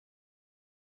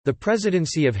The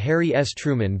presidency of Harry S.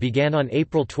 Truman began on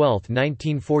April 12,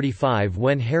 1945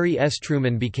 when Harry S.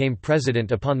 Truman became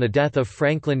president upon the death of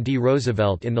Franklin D.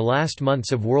 Roosevelt in the last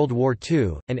months of World War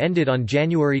II, and ended on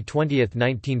January 20,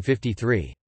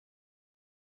 1953.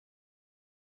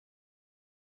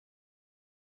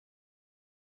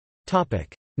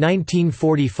 Topic: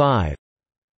 1945.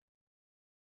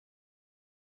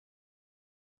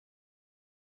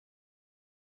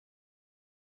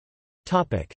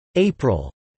 Topic: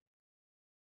 April.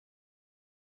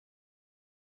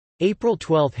 April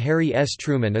 12 – Harry S.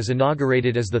 Truman is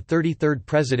inaugurated as the 33rd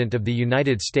President of the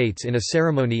United States in a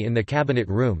ceremony in the Cabinet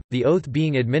Room, the oath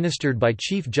being administered by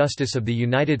Chief Justice of the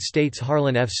United States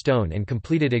Harlan F. Stone and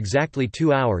completed exactly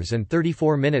 2 hours and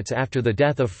 34 minutes after the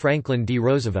death of Franklin D.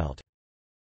 Roosevelt.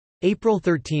 April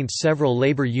 13 – Several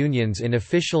labor unions in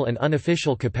official and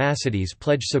unofficial capacities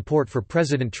pledge support for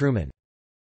President Truman.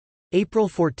 April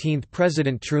 14 –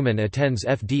 President Truman attends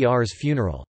FDR's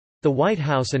funeral. The White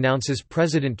House announces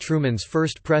President Truman's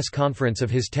first press conference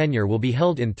of his tenure will be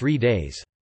held in 3 days.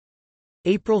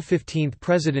 April 15 –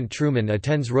 President Truman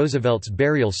attends Roosevelt's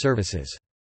burial services.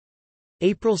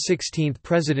 April 16 –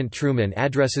 President Truman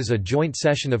addresses a joint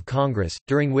session of Congress,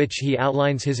 during which he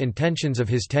outlines his intentions of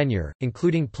his tenure,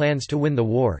 including plans to win the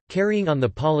war, carrying on the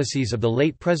policies of the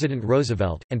late President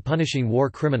Roosevelt, and punishing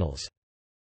war criminals.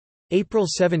 April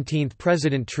 17 –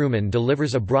 President Truman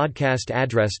delivers a broadcast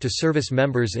address to service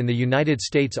members in the United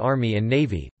States Army and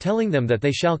Navy, telling them that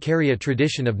they shall carry a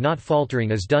tradition of not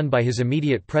faltering as done by his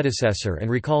immediate predecessor, and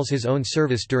recalls his own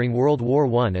service during World War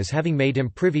I as having made him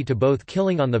privy to both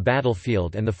killing on the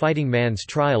battlefield and the fighting man's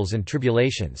trials and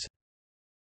tribulations.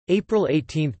 April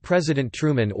 18 – President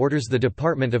Truman orders the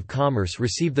Department of Commerce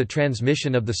receive the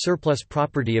transmission of the surplus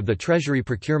property of the Treasury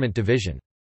Procurement Division.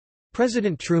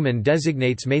 President Truman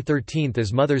designates May 13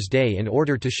 as Mother's Day in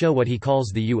order to show what he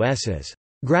calls the U.S.'s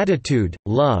gratitude,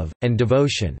 love, and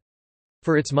devotion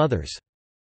for its mothers.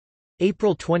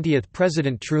 April 20 –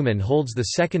 President Truman holds the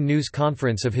second news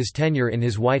conference of his tenure in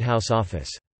his White House office.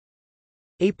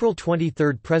 April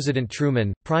 23 – President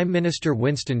Truman, Prime Minister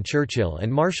Winston Churchill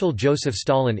and Marshal Joseph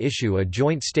Stalin issue a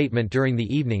joint statement during the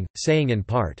evening, saying in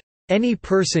part, "Any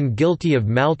person guilty of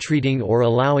maltreating or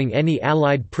allowing any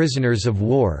Allied prisoners of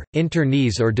war,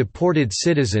 internees or deported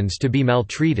citizens to be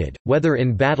maltreated, whether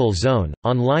in battle zone,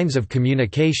 on lines of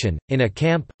communication, in a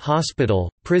camp,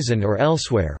 hospital, prison or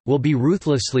elsewhere, will be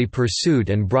ruthlessly pursued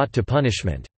and brought to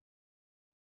punishment."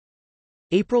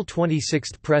 April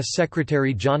 26 – Press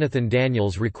Secretary Jonathan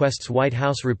Daniels requests White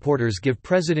House reporters give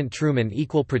President Truman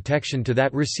equal protection to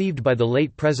that received by the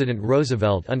late President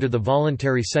Roosevelt under the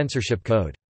Voluntary Censorship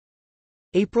Code.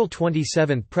 April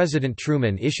 27 – President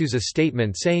Truman issues a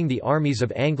statement saying the armies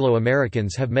of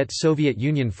Anglo-Americans have met Soviet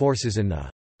Union forces in the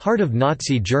heart of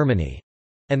Nazi Germany,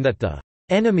 and that the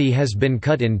enemy has been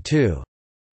cut in two.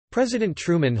 President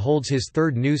Truman holds his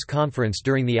third news conference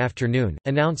during the afternoon,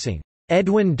 announcing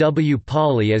Edwin W.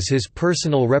 Pauley as his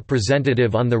personal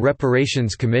representative on the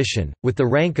Reparations Commission, with the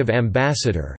rank of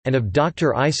ambassador, and of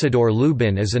Dr. Isidore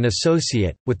Lubin as an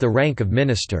associate, with the rank of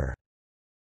minister.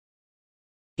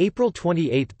 April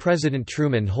 28 – President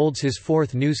Truman holds his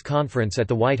fourth news conference at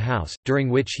the White House, during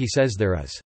which he says there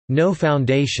is no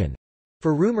foundation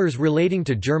for rumors relating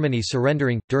to Germany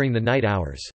surrendering, during the night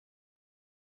hours.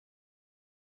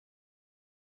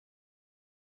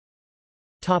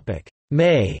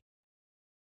 May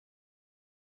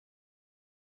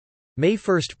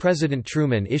 1 – President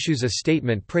Truman issues a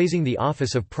statement praising the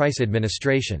Office of Price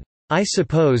Administration. "I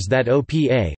suppose that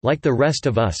OPA, like the rest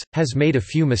of us, has made a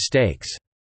few mistakes.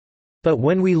 But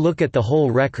when we look at the whole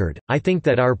record, I think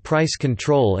that our price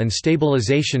control and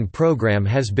stabilization program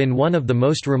has been one of the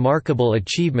most remarkable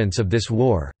achievements of this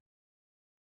war."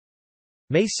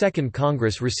 May 2 –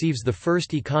 Congress receives the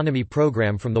first economy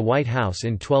program from the White House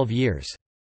in 12 years.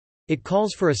 It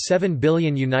calls for a $7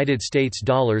 billion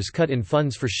cut in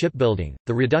funds for shipbuilding,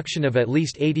 the reduction of at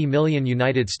least $80 million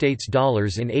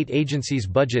in 8 agencies'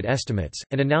 budget estimates,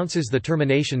 and announces the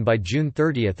termination by June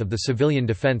 30 of the Civilian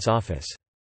Defense Office.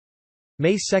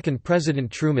 May 2 –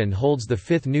 President Truman holds the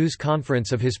fifth news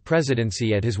conference of his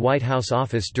presidency at his White House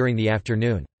office during the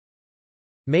afternoon.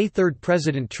 May 3 –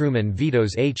 President Truman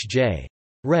vetoes H.J.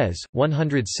 Res.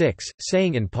 106,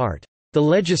 saying in part, "The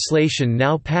legislation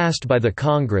now passed by the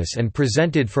Congress and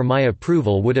presented for my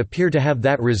approval would appear to have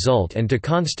that result and to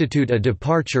constitute a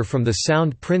departure from the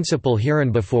sound principle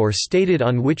hereinbefore stated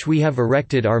on which we have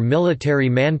erected our military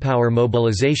manpower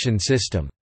mobilization system."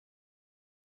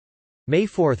 May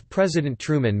 4 – President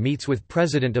Truman meets with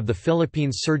President of the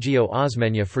Philippines Sergio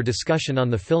Osmeña for discussion on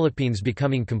the Philippines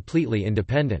becoming completely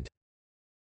independent.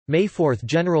 May 4 –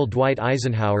 General Dwight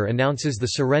Eisenhower announces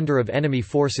the surrender of enemy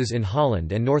forces in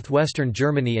Holland and northwestern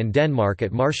Germany and Denmark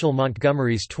at Marshal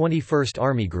Montgomery's 21st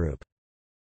Army Group.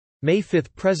 May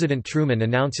 5 – President Truman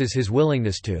announces his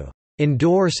willingness to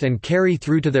endorse and carry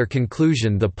through to their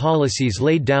conclusion the policies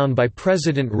laid down by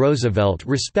President Roosevelt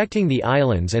respecting the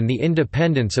islands and the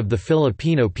independence of the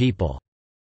Filipino people.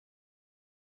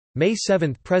 May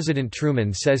 7 – President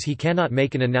Truman says he cannot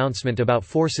make an announcement about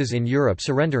forces in Europe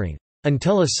surrendering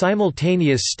until a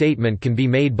simultaneous statement can be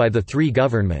made by the three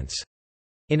governments,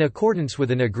 in accordance with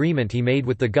an agreement he made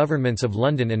with the governments of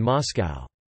London and Moscow.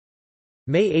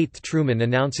 May 8 – Truman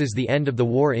announces the end of the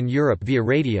war in Europe via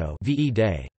radio VE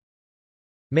Day.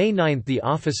 May 9 – The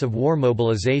Office of War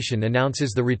Mobilization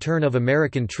announces the return of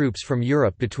American troops from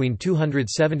Europe between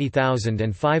 270,000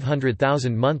 and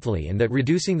 500,000 monthly and that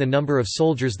reducing the number of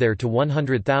soldiers there to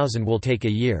 100,000 will take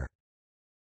a year.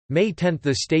 May 10 –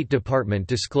 The State Department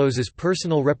discloses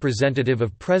personal representative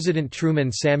of President Truman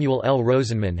Samuel L.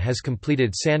 Rosenman has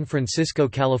completed San Francisco,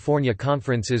 California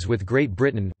conferences with Great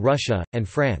Britain, Russia, and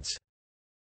France.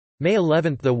 May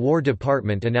 11 – The War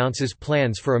Department announces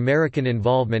plans for American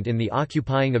involvement in the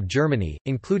occupying of Germany,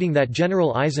 including that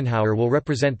General Eisenhower will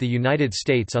represent the United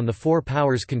States on the Four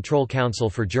Powers Control Council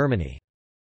for Germany.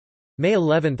 May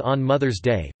 11 – On Mother's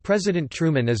Day, President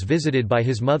Truman is visited by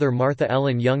his mother Martha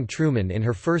Ellen Young Truman in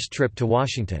her first trip to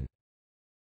Washington.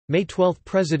 May 12 –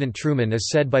 President Truman is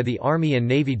said by the Army and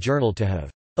Navy Journal to have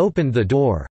 "opened the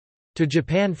door" to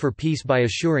Japan for peace by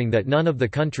assuring that none of the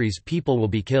country's people will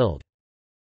be killed.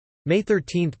 May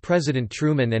 13 – President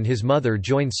Truman and his mother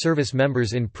join service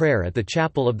members in prayer at the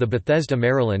Chapel of the Bethesda,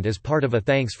 Maryland as part of a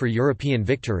thanks for European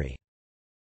victory.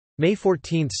 May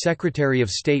 14 – Secretary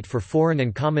of State for Foreign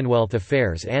and Commonwealth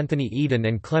Affairs Anthony Eden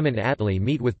and Clement Attlee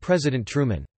meet with President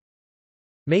Truman.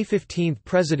 May 15 –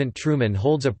 President Truman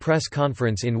holds a press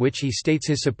conference in which he states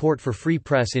his support for free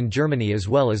press in Germany as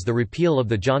well as the repeal of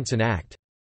the Johnson Act.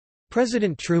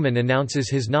 President Truman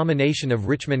announces his nomination of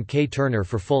Richmond K. Turner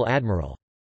for full admiral.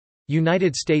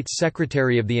 United States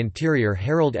Secretary of the Interior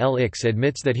Harold L. Ickes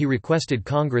admits that he requested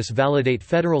Congress validate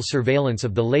federal surveillance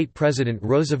of the late President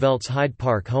Roosevelt's Hyde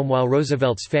Park home while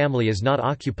Roosevelt's family is not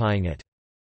occupying it.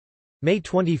 May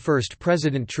 21 –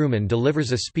 President Truman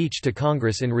delivers a speech to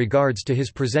Congress in regards to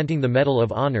his presenting the Medal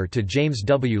of Honor to James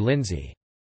W. Lindsay.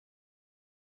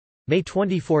 May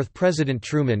 24 – President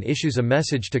Truman issues a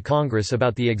message to Congress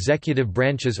about the executive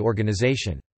branch's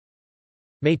organization.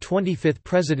 May 25 –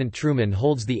 President Truman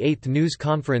holds the 8th news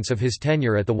conference of his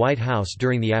tenure at the White House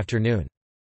during the afternoon.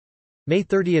 May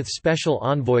 30 – Special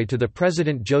Envoy to the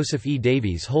President Joseph E.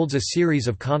 Davies holds a series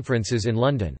of conferences in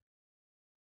London.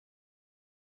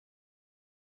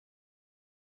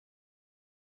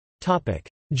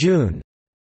 June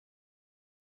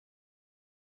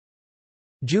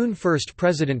June 1 –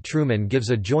 President Truman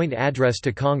gives a joint address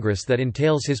to Congress that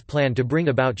entails his plan to bring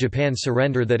about Japan's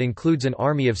surrender that includes an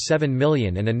army of 7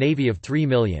 million and a navy of 3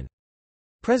 million.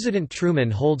 President Truman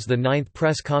holds the 9th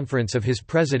press conference of his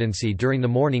presidency during the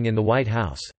morning in the White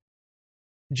House.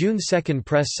 June 2 –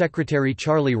 Press Secretary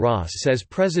Charlie Ross says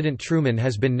President Truman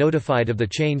has been notified of the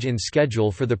change in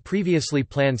schedule for the previously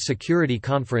planned Security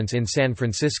Conference in San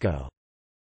Francisco.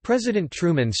 President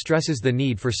Truman stresses the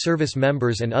need for service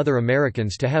members and other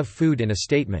Americans to have food in a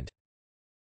statement.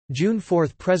 June 4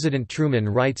 – President Truman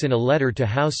writes in a letter to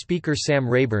House Speaker Sam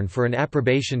Rayburn for an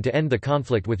approbation to end the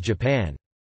conflict with Japan.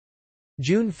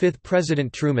 June 5 –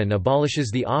 President Truman abolishes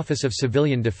the Office of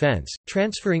Civilian Defense,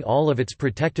 transferring all of its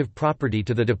protective property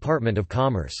to the Department of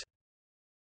Commerce.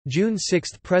 June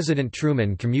 6 – President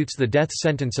Truman commutes the death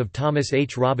sentence of Thomas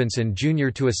H. Robinson, Jr.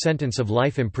 to a sentence of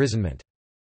life imprisonment.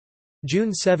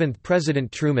 June 7 –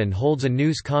 President Truman holds a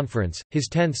news conference, his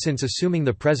 10th since assuming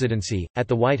the presidency, at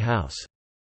the White House.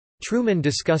 Truman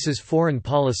discusses foreign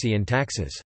policy and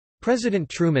taxes. President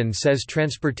Truman says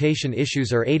transportation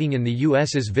issues are aiding in the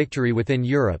U.S.'s victory within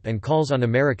Europe and calls on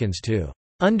Americans to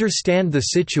 "understand the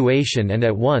situation and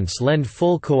at once lend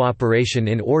full cooperation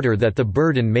in order that the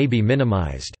burden may be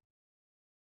minimized."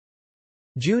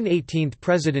 June 18 –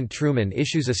 President Truman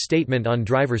issues a statement on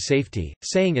driver safety,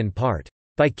 saying in part,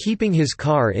 "By keeping his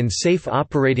car in safe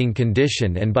operating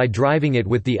condition and by driving it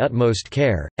with the utmost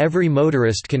care, every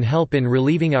motorist can help in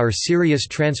relieving our serious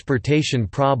transportation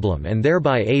problem and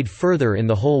thereby aid further in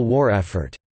the whole war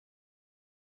effort."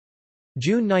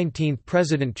 June 19 –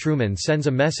 President Truman sends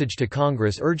a message to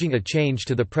Congress urging a change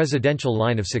to the presidential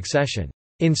line of succession.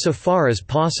 "Insofar as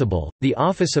possible, the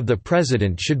office of the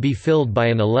President should be filled by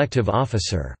an elective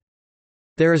officer.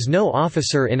 There is no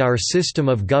officer in our system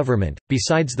of government,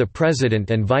 besides the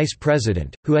President and Vice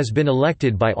President, who has been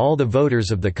elected by all the voters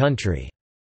of the country."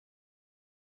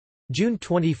 June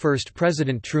 21 –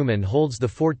 President Truman holds the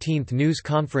 14th news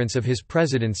conference of his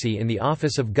presidency in the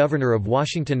office of Governor of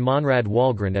Washington Monrad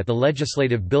Wallgren at the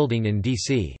Legislative Building in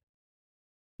D.C.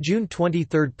 June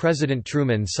 23 – President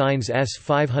Truman signs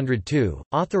S-502,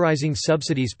 authorizing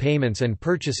subsidies payments and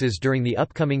purchases during the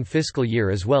upcoming fiscal year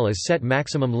as well as set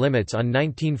maximum limits on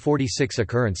 1946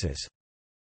 occurrences.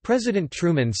 President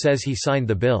Truman says he signed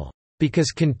the bill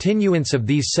because continuance of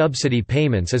these subsidy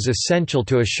payments is essential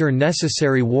to assure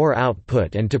necessary war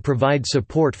output and to provide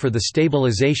support for the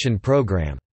stabilization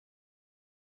program.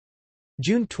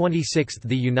 June 26 –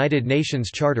 The United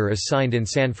Nations Charter is signed in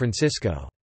San Francisco.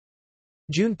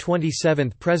 June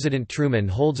 27 – President Truman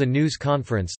holds a news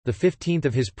conference, the 15th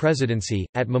of his presidency,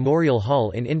 at Memorial Hall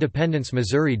in Independence,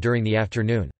 Missouri during the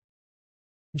afternoon.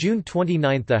 June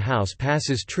 29 – The House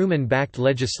passes Truman-backed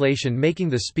legislation making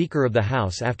the Speaker of the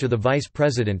House after the Vice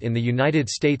President in the United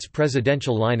States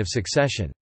presidential line of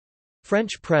succession.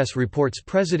 French press reports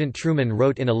President Truman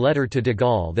wrote in a letter to de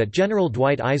Gaulle that General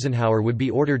Dwight Eisenhower would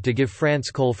be ordered to give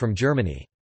France coal from Germany.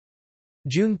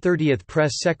 June 30 –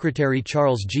 Press Secretary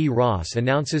Charles G. Ross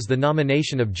announces the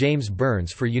nomination of James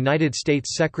Burns for United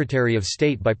States Secretary of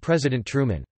State by President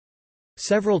Truman.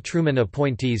 Several Truman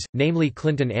appointees, namely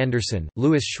Clinton Anderson,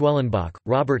 Louis Schwellenbach,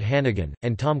 Robert Hannigan,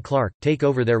 and Tom Clark, take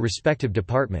over their respective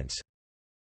departments.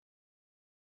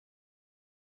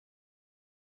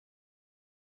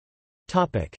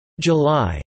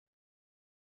 July.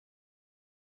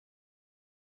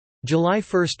 July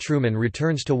 1 – Truman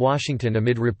returns to Washington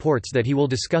amid reports that he will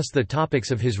discuss the topics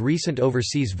of his recent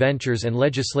overseas ventures and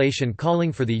legislation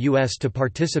calling for the U.S. to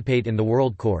participate in the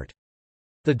World Court.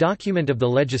 The document of the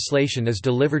legislation is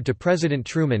delivered to President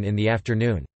Truman in the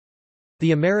afternoon.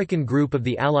 The American group of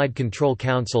the Allied Control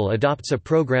Council adopts a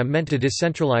program meant to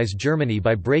decentralize Germany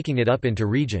by breaking it up into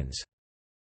regions.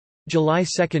 July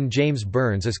 2 – James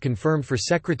Burns is confirmed for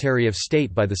Secretary of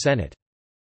State by the Senate.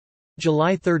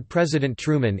 July 3 – President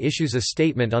Truman issues a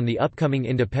statement on the upcoming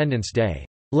Independence Day.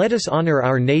 "Let us honor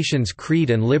our nation's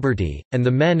creed and liberty, and the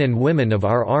men and women of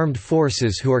our armed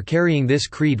forces who are carrying this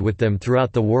creed with them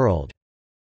throughout the world."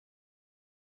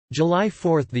 July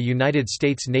 4 – The United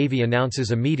States Navy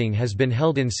announces a meeting has been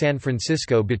held in San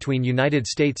Francisco between United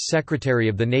States Secretary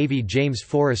of the Navy James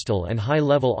Forrestal and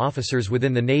high-level officers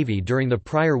within the Navy during the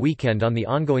prior weekend on the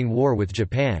ongoing war with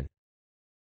Japan.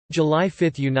 July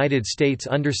 5 – United States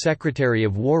Under-Secretary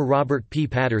of War Robert P.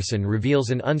 Patterson reveals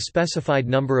an unspecified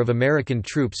number of American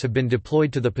troops have been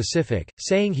deployed to the Pacific,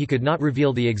 saying he could not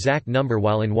reveal the exact number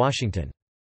while in Washington.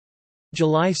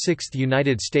 July 6 –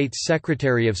 United States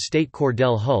Secretary of State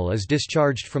Cordell Hull is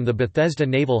discharged from the Bethesda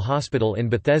Naval Hospital in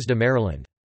Bethesda, Maryland.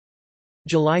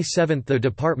 July 7 – The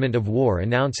Department of War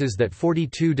announces that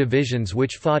 42 divisions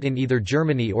which fought in either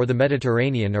Germany or the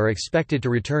Mediterranean are expected to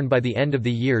return by the end of the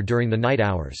year during the night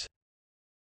hours.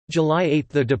 July 8 –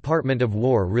 The Department of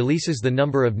War releases the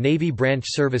number of Navy branch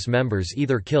service members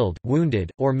either killed, wounded,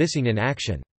 or missing in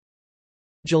action.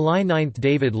 July 9 –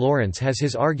 David Lawrence has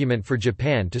his argument for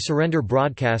Japan to surrender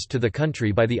broadcast to the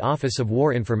country by the Office of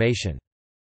War Information.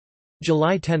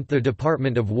 July 10 – The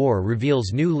Department of War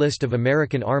reveals new list of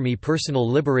American Army personnel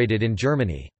liberated in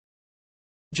Germany.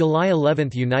 July 11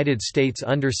 – United States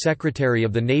Under-Secretary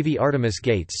of the Navy Artemis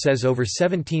Gates says over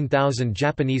 17,000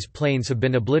 Japanese planes have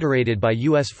been obliterated by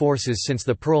U.S. forces since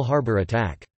the Pearl Harbor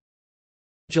attack.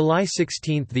 July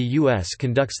 16 – The U.S.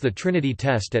 conducts the Trinity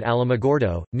test at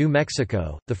Alamogordo, New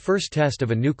Mexico, the first test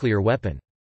of a nuclear weapon.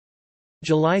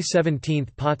 July 17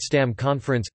 – Potsdam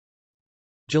Conference.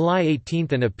 July 18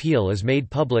 – An appeal is made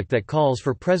public that calls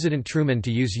for President Truman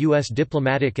to use U.S.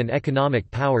 diplomatic and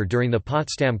economic power during the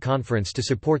Potsdam Conference to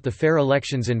support the fair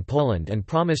elections in Poland and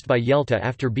promised by Yelta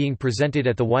after being presented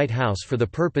at the White House for the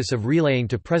purpose of relaying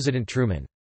to President Truman.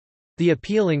 The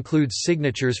appeal includes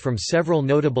signatures from several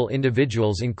notable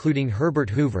individuals including Herbert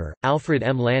Hoover, Alfred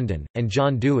M. Landon, and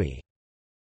John Dewey.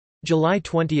 July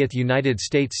 20 – United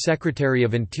States Secretary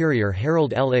of Interior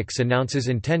Harold L. Ickes announces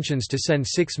intentions to send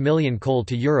 6 million coal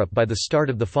to Europe by the start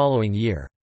of the following year.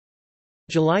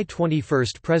 July 21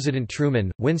 – President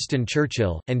Truman, Winston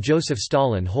Churchill, and Joseph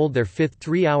Stalin hold their fifth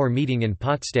three-hour meeting in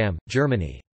Potsdam,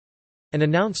 Germany. An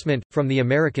announcement, from the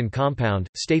American compound,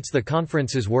 states the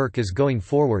conference's work is going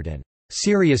forward and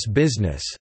 "serious business"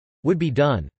 would be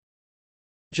done.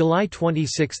 July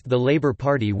 26 – The Labour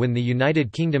Party win the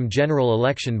United Kingdom general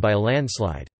election by a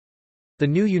landslide. The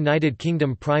new United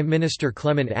Kingdom Prime Minister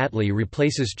Clement Attlee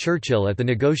replaces Churchill at the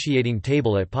negotiating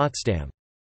table at Potsdam.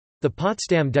 The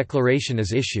Potsdam Declaration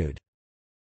is issued.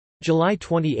 July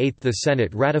 28 – The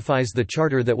Senate ratifies the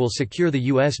charter that will secure the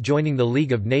U.S. joining the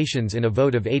League of Nations in a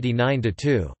vote of 89 to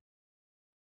 2.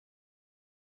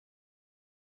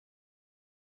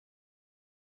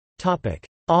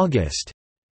 August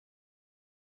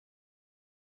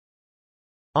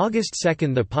August 2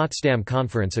 – The Potsdam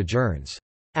Conference adjourns.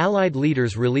 Allied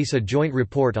leaders release a joint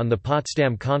report on the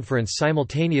Potsdam Conference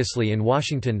simultaneously in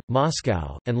Washington,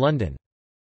 Moscow, and London.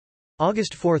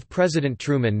 August 4 – President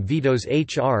Truman vetoes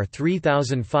H.R.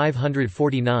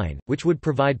 3549, which would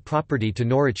provide property to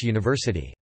Norwich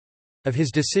University. Of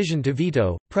his decision to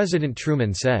veto, President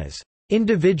Truman says,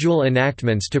 "Individual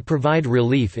enactments to provide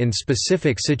relief in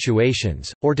specific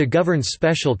situations, or to govern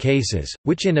special cases,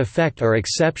 which in effect are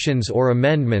exceptions or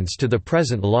amendments to the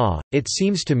present law, it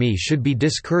seems to me should be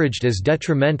discouraged as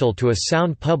detrimental to a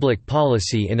sound public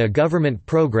policy in a government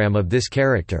program of this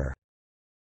character."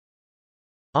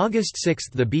 August 6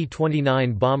 – The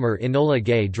B-29 bomber Enola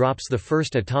Gay drops the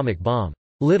first atomic bomb,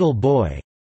 "Little Boy,"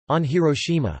 on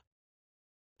Hiroshima.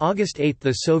 August 8 –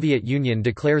 The Soviet Union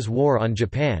declares war on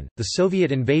Japan. The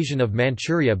Soviet invasion of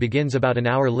Manchuria begins about an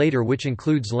hour later, which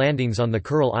includes landings on the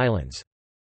Kuril Islands.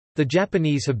 The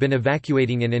Japanese have been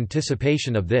evacuating in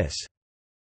anticipation of this.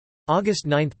 August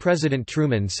 9 – President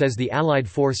Truman says the Allied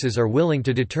forces are willing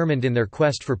to determined in their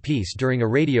quest for peace during a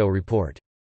radio report.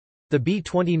 The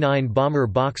B-29 bomber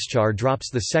Boxcar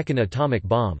drops the second atomic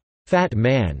bomb, "Fat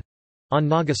Man," on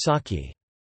Nagasaki.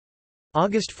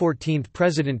 August 14 –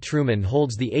 President Truman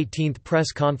holds the 18th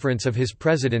press conference of his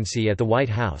presidency at the White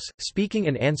House, speaking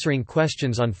and answering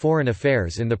questions on foreign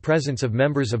affairs in the presence of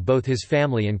members of both his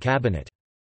family and cabinet.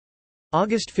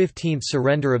 August 15 –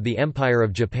 Surrender of the Empire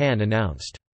of Japan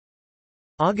announced.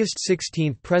 August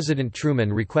 16 – President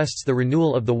Truman requests the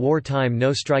renewal of the wartime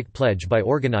no-strike pledge by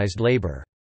organized labor.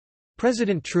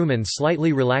 President Truman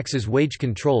slightly relaxes wage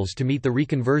controls to meet the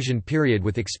reconversion period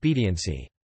with expediency.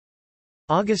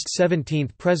 August 17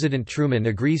 – President Truman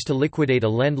agrees to liquidate a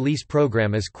Lend-Lease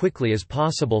program as quickly as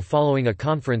possible following a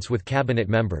conference with cabinet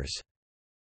members.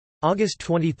 August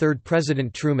 23 –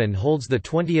 President Truman holds the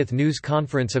 20th news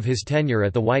conference of his tenure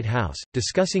at the White House,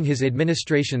 discussing his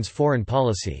administration's foreign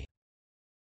policy.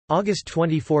 August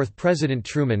 24 – President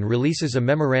Truman releases a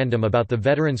memorandum about the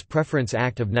Veterans Preference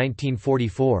Act of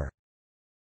 1944.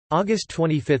 August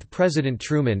 25 – President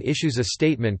Truman issues a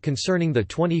statement concerning the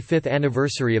 25th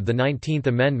anniversary of the 19th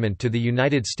Amendment to the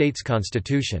United States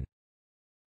Constitution.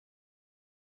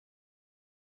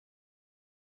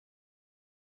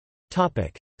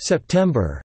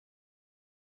 September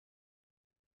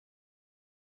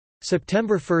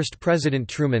September 1 – President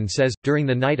Truman says, during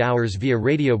the night hours via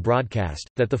radio broadcast,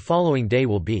 that the following day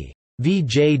will be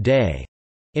VJ Day,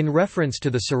 in reference to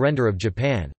the surrender of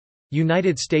Japan.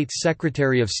 United States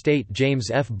Secretary of State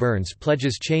James F. Burns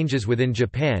pledges changes within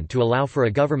Japan to allow for a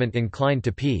government inclined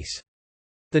to peace.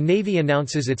 The Navy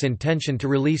announces its intention to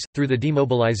release, through the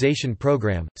demobilization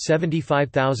program,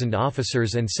 75,000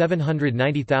 officers and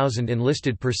 790,000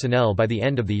 enlisted personnel by the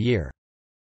end of the year.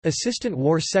 Assistant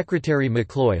War Secretary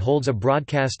McCloy holds a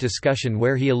broadcast discussion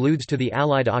where he alludes to the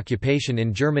Allied occupation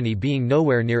in Germany being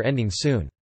nowhere near ending soon.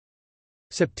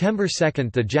 September 2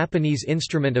 – The Japanese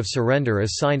Instrument of Surrender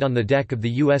is signed on the deck of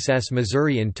the USS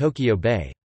Missouri in Tokyo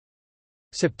Bay.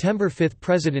 September 5 –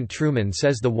 President Truman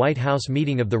says the White House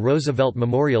meeting of the Roosevelt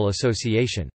Memorial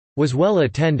Association was well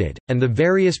attended, and the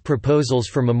various proposals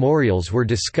for memorials were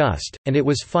discussed, and it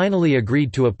was finally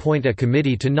agreed to appoint a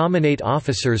committee to nominate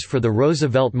officers for the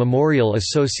Roosevelt Memorial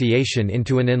Association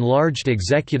into an enlarged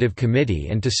executive committee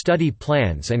and to study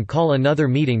plans and call another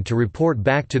meeting to report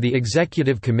back to the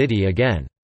executive committee again.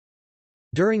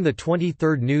 During the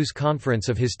 23rd news conference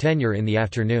of his tenure in the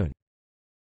afternoon.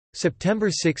 September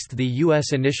 6 – The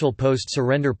U.S. initial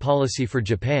post-surrender policy for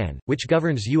Japan, which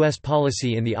governs U.S.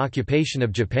 policy in the occupation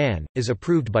of Japan, is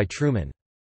approved by Truman.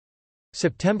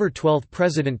 September 12 –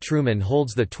 President Truman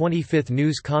holds the 25th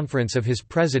news conference of his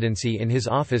presidency in his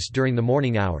office during the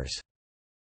morning hours.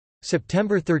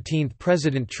 September 13 –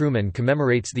 President Truman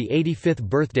commemorates the 85th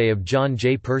birthday of John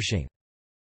J. Pershing.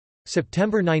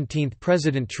 September 19 –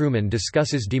 President Truman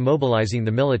discusses demobilizing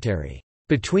the military.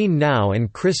 Between now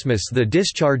and Christmas the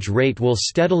discharge rate will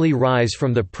steadily rise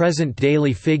from the present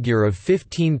daily figure of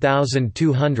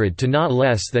 15,200 to not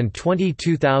less than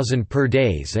 22,000 per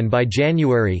days and by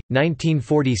January,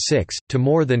 1946, to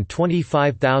more than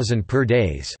 25,000 per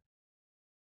days.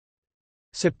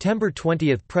 September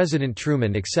 20 – President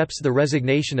Truman accepts the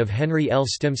resignation of Henry L.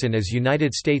 Stimson as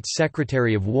United States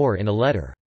Secretary of War in a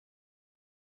letter.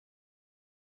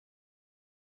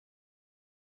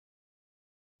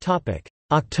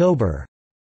 October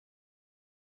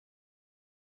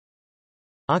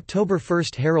October 1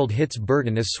 – Harold Hitz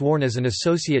Burton is sworn as an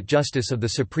Associate Justice of the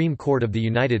Supreme Court of the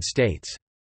United States.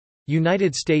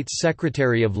 United States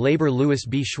Secretary of Labor Louis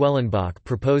B. Schwellenbach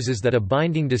proposes that a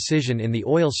binding decision in the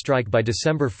oil strike by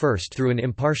December 1 through an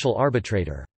impartial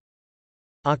arbitrator.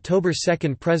 October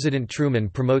 2 – President Truman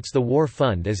promotes the War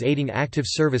Fund as aiding active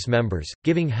service members,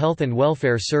 giving health and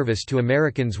welfare service to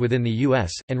Americans within the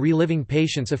U.S., and reliving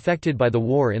patients affected by the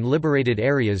war in liberated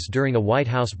areas during a White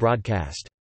House broadcast.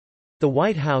 The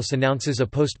White House announces a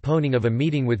postponing of a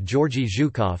meeting with Georgy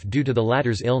Zhukov due to the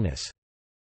latter's illness.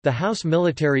 The House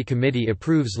Military Committee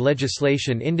approves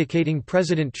legislation indicating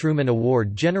President Truman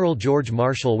award General George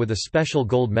Marshall with a special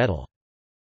gold medal.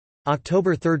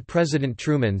 October 3 – President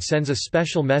Truman sends a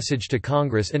special message to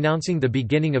Congress announcing the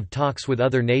beginning of talks with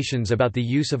other nations about the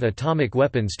use of atomic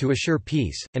weapons to assure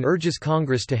peace, and urges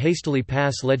Congress to hastily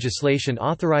pass legislation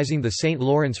authorizing the St.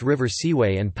 Lawrence River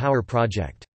Seaway and Power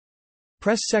Project.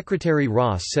 Press Secretary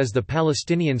Ross says the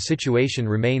Palestinian situation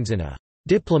remains in a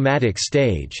 «diplomatic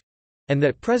stage», and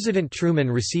that President Truman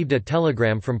received a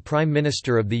telegram from Prime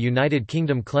Minister of the United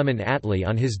Kingdom Clement Attlee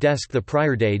on his desk the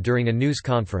prior day during a news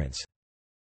conference.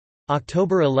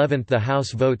 October 11 – The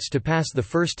House votes to pass the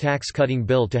first tax-cutting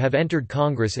bill to have entered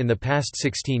Congress in the past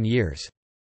 16 years.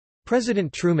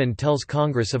 President Truman tells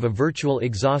Congress of a virtual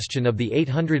exhaustion of the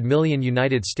 $800 million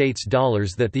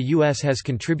that the U.S. has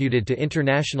contributed to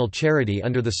international charity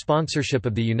under the sponsorship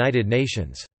of the United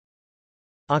Nations.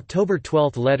 October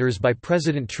 12 – Letters by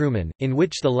President Truman, in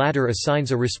which the latter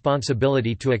assigns a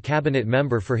responsibility to a cabinet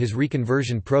member for his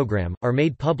reconversion program, are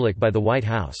made public by the White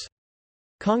House.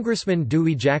 Congressman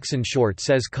Dewey Jackson Short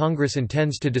says Congress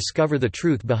intends to discover the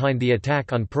truth behind the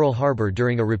attack on Pearl Harbor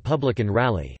during a Republican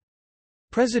rally.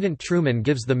 President Truman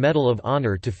gives the Medal of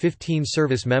Honor to 15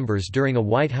 service members during a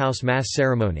White House mass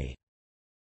ceremony.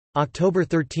 October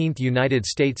 13 – United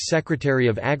States Secretary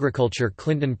of Agriculture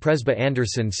Clinton Presba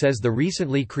Anderson says the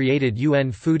recently created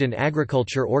UN Food and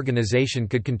Agriculture Organization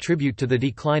could contribute to the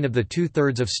decline of the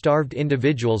two-thirds of starved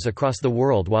individuals across the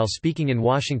world while speaking in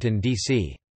Washington,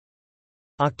 D.C.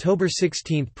 October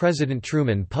 16 – President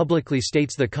Truman publicly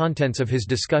states the contents of his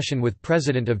discussion with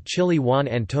President of Chile Juan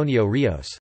Antonio Rios.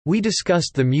 "We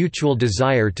discussed the mutual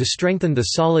desire to strengthen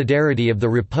the solidarity of the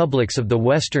republics of the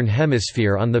Western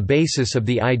Hemisphere on the basis of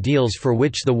the ideals for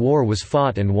which the war was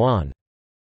fought and won."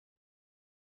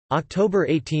 October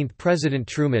 18 – President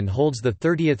Truman holds the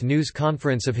 30th news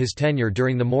conference of his tenure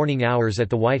during the morning hours at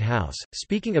the White House,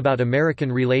 speaking about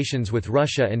American relations with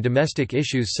Russia and domestic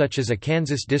issues such as a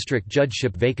Kansas district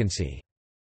judgeship vacancy.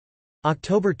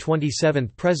 October 27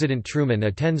 – President Truman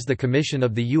attends the commission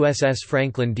of the USS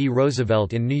Franklin D.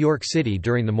 Roosevelt in New York City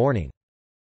during the morning.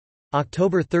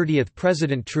 October 30 –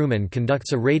 President Truman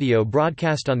conducts a radio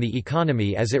broadcast on the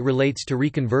economy as it relates to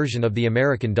reconversion of the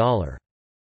American dollar.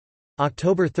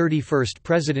 October 31 –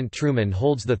 President Truman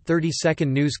holds the 32nd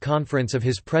news conference of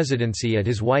his presidency at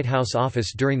his White House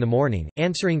office during the morning,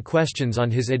 answering questions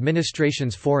on his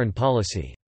administration's foreign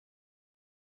policy.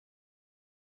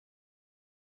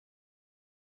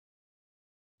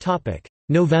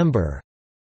 November.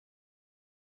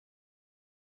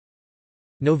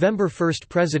 November 1 –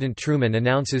 President Truman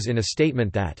announces in a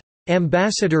statement that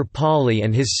Ambassador Pauley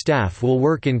and his staff will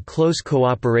work in close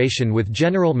cooperation with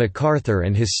General MacArthur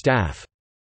and his staff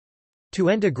to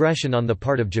end aggression on the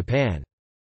part of Japan.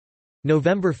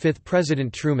 November 5 –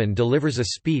 President Truman delivers a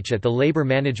speech at the Labor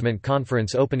Management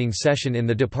Conference opening session in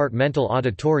the Departmental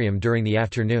Auditorium during the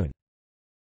afternoon.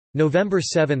 November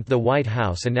 7 – The White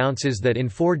House announces that in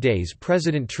 4 days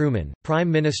President Truman, Prime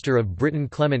Minister of Britain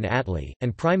Clement Attlee,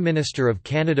 and Prime Minister of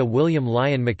Canada William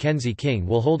Lyon Mackenzie King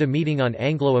will hold a meeting on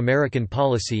Anglo-American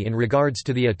policy in regards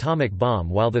to the atomic bomb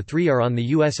while the three are on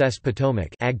the USS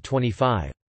Potomac AG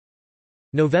 25.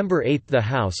 November 8 – The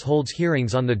House holds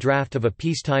hearings on the draft of a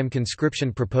peacetime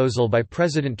conscription proposal by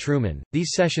President Truman.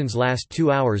 These sessions last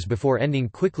 2 hours before ending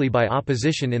quickly by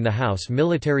opposition in the House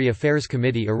Military Affairs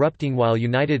Committee erupting while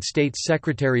United States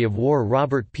Secretary of War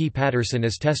Robert P. Patterson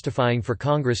is testifying for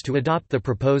Congress to adopt the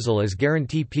proposal as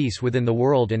guarantee peace within the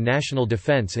world and national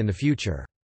defense in the future.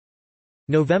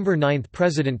 November 9 –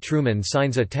 President Truman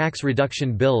signs a tax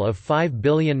reduction bill of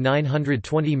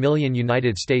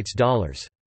 $5,920,000,000.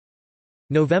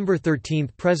 November 13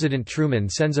 – President Truman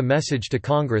sends a message to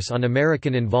Congress on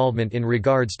American involvement in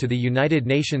regards to the United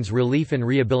Nations Relief and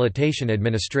Rehabilitation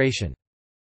Administration.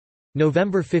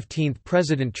 November 15 –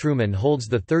 President Truman holds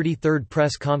the 33rd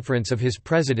press conference of his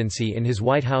presidency in his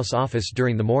White House office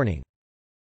during the morning.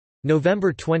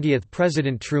 November 20 –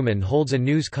 President Truman holds a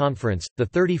news conference, the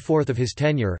 34th of his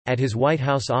tenure, at his White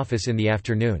House office in the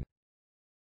afternoon.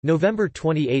 November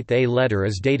 28 – A letter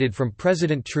is dated from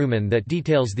President Truman that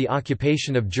details the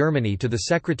occupation of Germany to the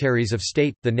Secretaries of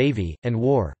State, the Navy, and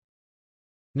War.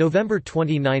 November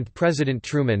 29 – President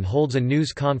Truman holds a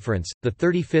news conference, the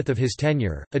 35th of his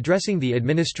tenure, addressing the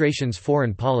administration's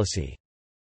foreign policy.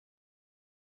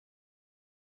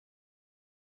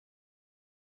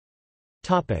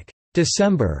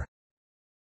 December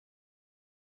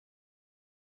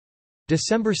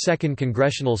December 2 –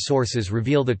 Congressional sources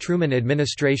reveal the Truman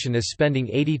administration is spending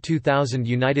 $82,000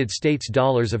 United States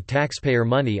dollars of taxpayer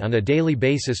money on a daily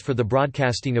basis for the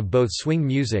broadcasting of both swing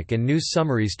music and news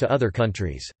summaries to other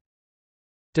countries.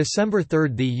 December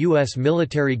 3 – The U.S.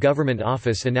 Military Government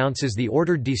Office announces the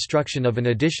ordered destruction of an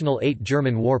additional 8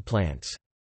 German war plants.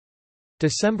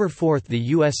 December 4 – The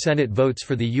U.S. Senate votes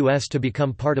for the U.S. to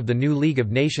become part of the new League of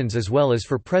Nations as well as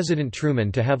for President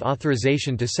Truman to have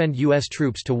authorization to send U.S.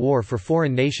 troops to war for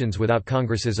foreign nations without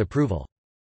Congress's approval.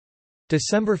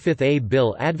 December 5 – A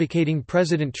bill advocating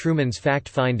President Truman's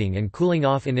fact-finding and cooling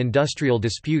off in industrial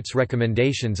disputes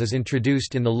recommendations is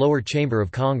introduced in the lower chamber of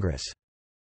Congress.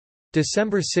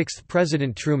 December 6 –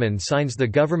 President Truman signs the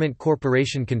Government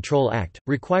Corporation Control Act,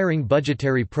 requiring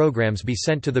budgetary programs be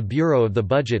sent to the Bureau of the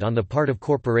Budget on the part of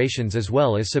corporations as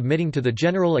well as submitting to the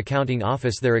General Accounting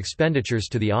Office their expenditures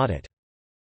to the audit.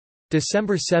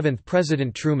 December 7 –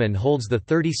 President Truman holds the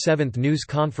 37th news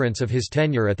conference of his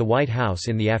tenure at the White House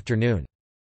in the afternoon.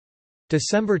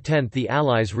 December 10 – The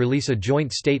Allies release a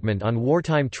joint statement on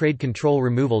wartime trade control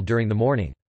removal during the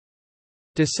morning.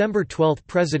 December 12 –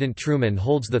 President Truman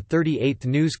holds the 38th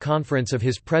news conference of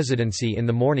his presidency in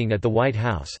the morning at the White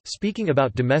House, speaking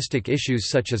about domestic issues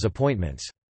such as appointments.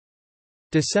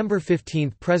 December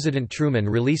 15 – President Truman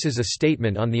releases a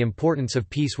statement on the importance of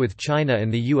peace with China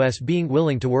and the U.S. being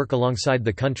willing to work alongside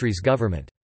the country's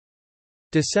government.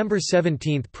 December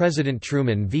 17 – President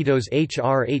Truman vetoes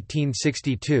H.R.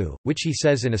 1862, which he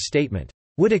says in a statement,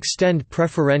 would extend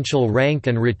preferential rank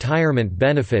and retirement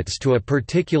benefits to a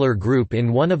particular group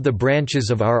in one of the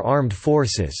branches of our armed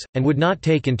forces, and would not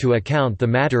take into account the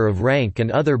matter of rank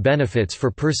and other benefits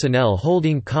for personnel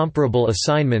holding comparable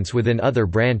assignments within other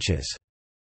branches.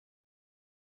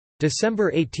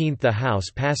 December 18 – The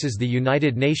House passes the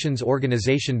United Nations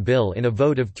Organization Bill in a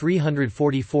vote of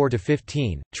 344 to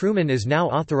 15. Truman is now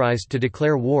authorized to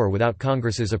declare war without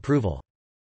Congress's approval.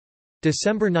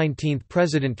 December 19 –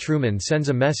 President Truman sends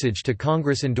a message to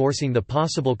Congress endorsing the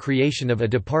possible creation of a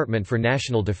Department for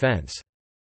National Defense.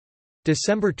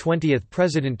 December 20 –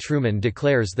 President Truman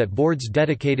declares that boards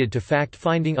dedicated to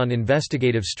fact-finding on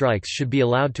investigative strikes should be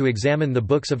allowed to examine the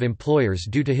books of employers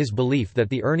due to his belief that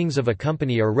the earnings of a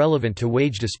company are relevant to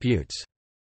wage disputes.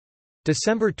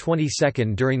 December 22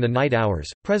 – During the night hours,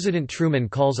 President Truman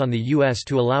calls on the U.S.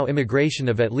 to allow immigration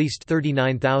of at least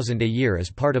 39,000 a year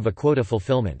as part of a quota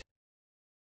fulfillment.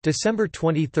 December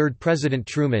 23 – President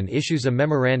Truman issues a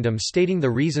memorandum stating the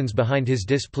reasons behind his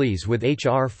displeas with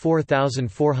H.R.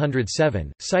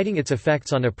 4407, citing its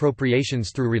effects on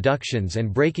appropriations through reductions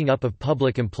and breaking up of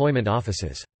public employment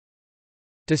offices.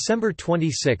 December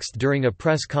 26 – During a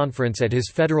press conference at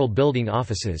his federal building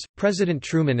offices, President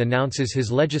Truman announces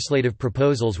his legislative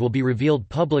proposals will be revealed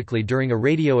publicly during a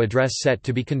radio address set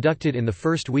to be conducted in the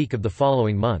first week of the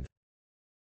following month.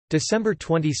 December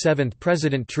 27 –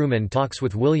 President Truman talks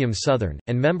with William Southern,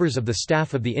 and members of the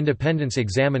staff of the Independence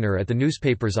Examiner at the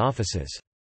newspaper's offices.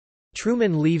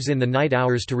 Truman leaves in the night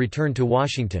hours to return to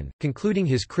Washington, concluding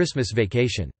his Christmas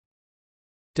vacation.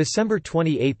 December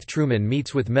 28 – Truman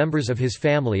meets with members of his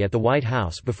family at the White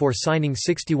House before signing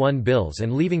 61 bills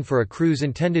and leaving for a cruise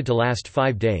intended to last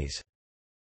 5 days.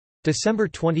 December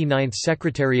 29 –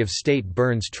 Secretary of State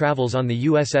Burns travels on the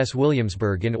USS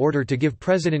Williamsburg in order to give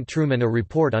President Truman a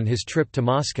report on his trip to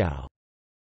Moscow.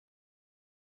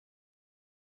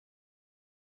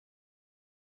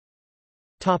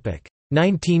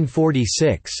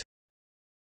 1946.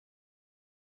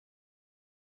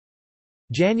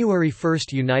 January 1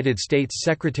 – United States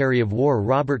Secretary of War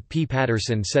Robert P.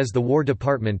 Patterson says the War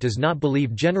Department does not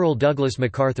believe General Douglas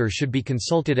MacArthur should be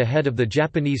consulted ahead of the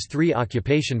Japanese three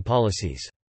occupation policies.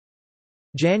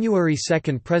 January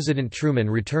 2 – President Truman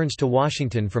returns to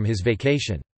Washington from his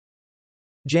vacation.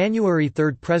 January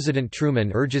 3 – President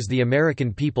Truman urges the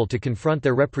American people to confront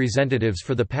their representatives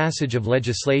for the passage of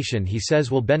legislation he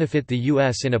says will benefit the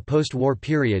U.S. in a post-war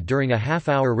period during a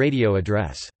half-hour radio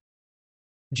address.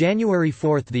 January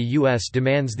 4 – The U.S.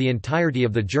 demands the entirety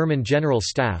of the German General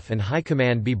Staff and High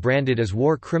Command be branded as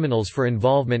war criminals for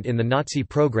involvement in the Nazi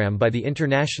program by the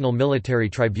International Military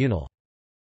Tribunal.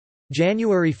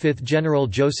 January 5 – General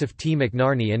Joseph T.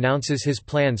 McNarney announces his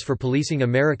plans for policing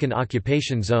American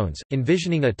occupation zones,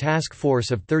 envisioning a task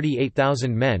force of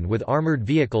 38,000 men with armored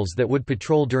vehicles that would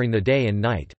patrol during the day and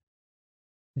night.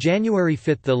 January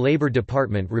 5 – The Labor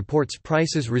Department reports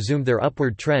prices resumed their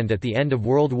upward trend at the end of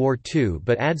World War II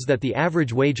but adds that the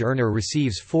average wage earner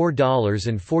receives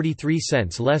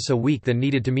 $4.43 less a week than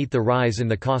needed to meet the rise in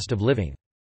the cost of living.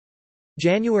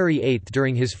 January 8 –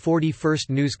 During his 41st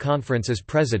news conference as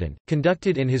president,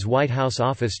 conducted in his White House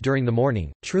office during the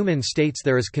morning, Truman states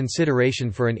there is consideration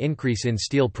for an increase in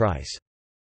steel price.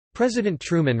 President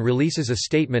Truman releases a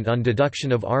statement on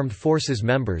deduction of armed forces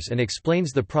members and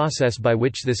explains the process by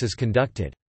which this is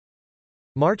conducted.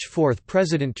 March 4 –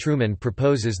 President Truman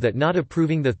proposes that not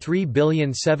approving the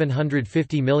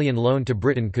 $3,750,000,000 loan to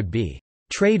Britain could be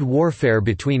 "trade warfare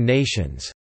between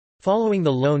nations," following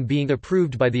the loan being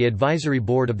approved by the Advisory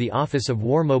Board of the Office of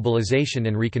War Mobilization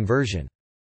and Reconversion.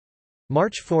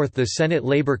 March 4 – The Senate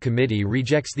Labor Committee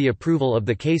rejects the approval of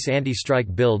the case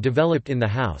anti-strike bill developed in the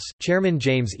House, Chairman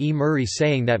James E. Murray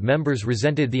saying that members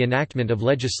resented the enactment of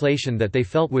legislation that they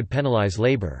felt would penalize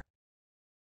labor.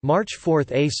 March 4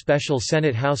 – A special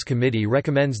Senate-House committee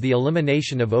recommends the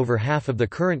elimination of over half of the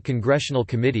current congressional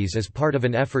committees as part of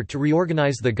an effort to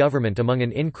reorganize the government among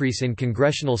an increase in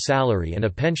congressional salary and a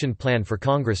pension plan for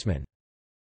congressmen.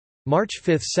 March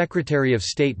 5 – Secretary of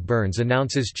State Burns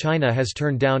announces China has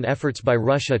turned down efforts by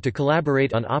Russia to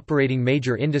collaborate on operating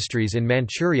major industries in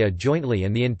Manchuria jointly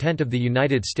and the intent of the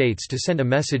United States to send a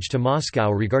message to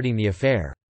Moscow regarding the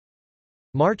affair.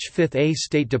 March 5 – A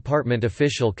State Department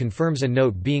official confirms a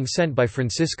note being sent by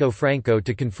Francisco Franco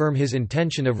to confirm his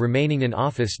intention of remaining in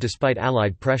office despite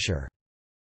Allied pressure.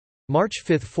 March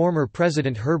 5 – Former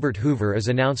President Herbert Hoover is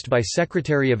announced by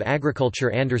Secretary of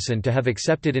Agriculture Anderson to have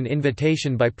accepted an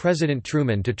invitation by President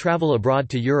Truman to travel abroad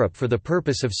to Europe for the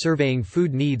purpose of surveying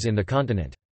food needs in the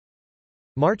continent.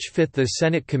 March 5 – The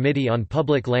Senate Committee on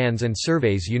Public Lands and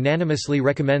Surveys unanimously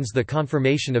recommends the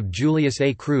confirmation of Julius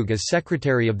A. Krug as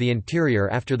Secretary of the Interior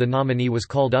after the nominee was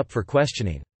called up for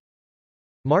questioning.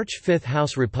 March 5 –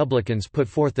 House Republicans put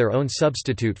forth their own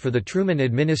substitute for the Truman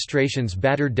administration's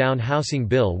battered-down housing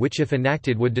bill which if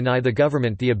enacted would deny the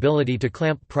government the ability to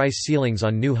clamp price ceilings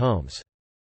on new homes.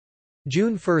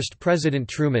 June 1 – President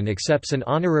Truman accepts an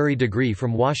honorary degree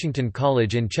from Washington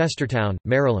College in Chestertown,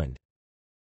 Maryland.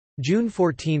 June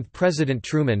 14 – President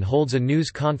Truman holds a news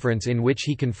conference in which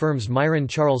he confirms Myron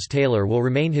Charles Taylor will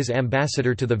remain his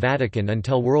ambassador to the Vatican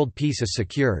until world peace is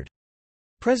secured.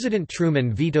 President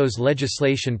Truman vetoes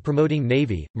legislation promoting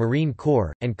Navy, Marine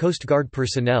Corps, and Coast Guard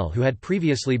personnel who had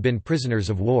previously been prisoners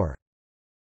of war.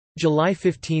 July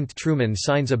 15 – Truman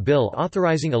signs a bill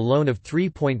authorizing a loan of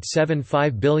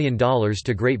 $3.75 billion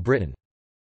to Great Britain.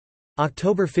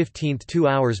 October 15 – 2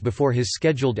 hours before his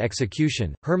scheduled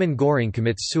execution, Hermann Göring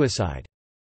commits suicide.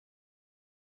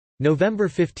 November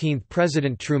 15 –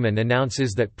 President Truman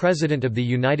announces that President of the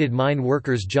United Mine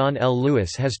Workers John L.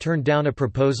 Lewis has turned down a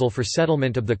proposal for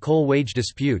settlement of the coal wage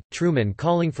dispute, Truman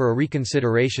calling for a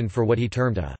reconsideration for what he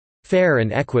termed a «fair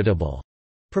and equitable»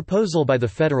 proposal by the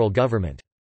federal government.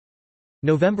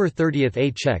 November 30 –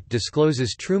 A check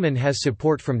discloses Truman has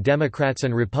support from Democrats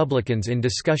and Republicans in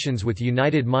discussions with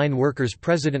United Mine Workers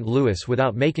President Lewis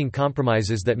without making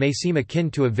compromises that may seem akin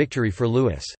to a victory for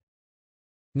Lewis.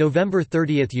 November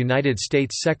 30 – United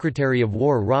States Secretary of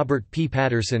War Robert P.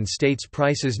 Patterson states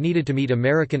prices needed to meet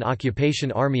American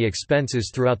occupation army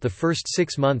expenses throughout the first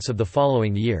 6 months of the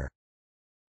following year.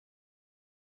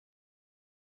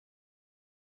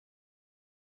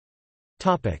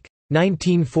 Topic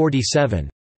 1947.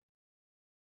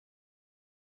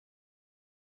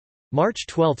 March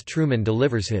 12 – Truman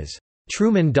delivers his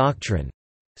Truman Doctrine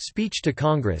speech to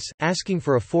Congress, asking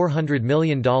for a $400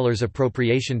 million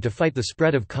appropriation to fight the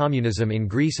spread of communism in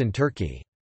Greece and Turkey.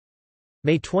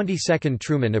 May 22 –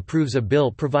 Truman approves a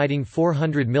bill providing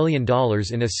 $400 million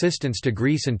in assistance to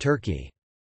Greece and Turkey.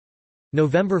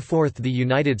 November 4 – The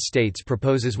United States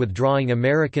proposes withdrawing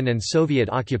American and Soviet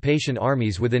occupation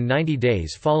armies within 90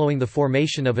 days following the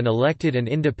formation of an elected and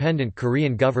independent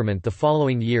Korean government the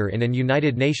following year in an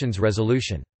United Nations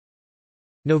resolution.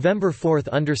 November 4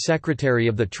 – Under-Secretary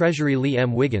of the Treasury Lee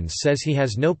M. Wiggins says he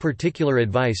has no particular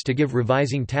advice to give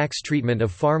revising tax treatment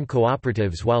of farm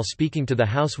cooperatives while speaking to the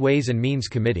House Ways and Means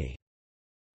Committee.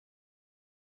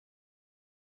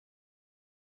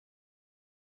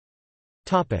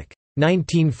 Topic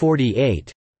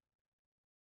 1948.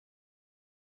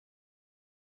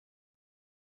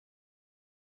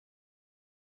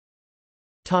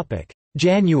 Topic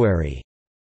January.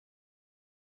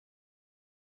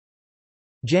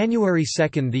 January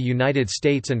 2 – The United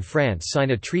States and France sign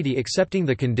a treaty accepting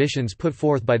the conditions put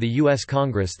forth by the U.S.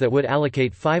 Congress that would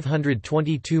allocate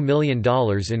 $522 million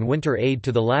in winter aid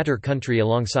to the latter country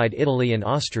alongside Italy and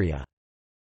Austria.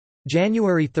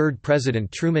 January 3 –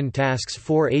 President Truman tasks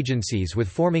 4 agencies with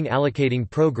forming allocating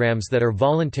programs that are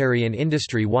voluntary and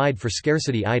industry-wide for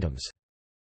scarcity items.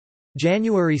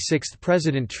 January 6 –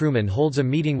 President Truman holds a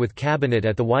meeting with Cabinet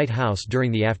at the White House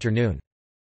during the afternoon.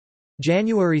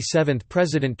 January 7 –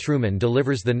 President Truman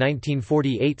delivers the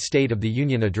 1948 State of the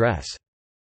Union Address.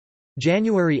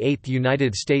 January 8 –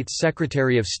 United States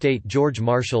Secretary of State George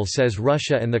Marshall says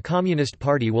Russia and the Communist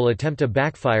Party will attempt a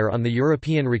backfire on the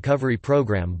European Recovery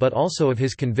Program, but also of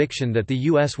his conviction that the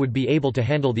U.S. would be able to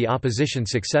handle the opposition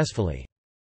successfully.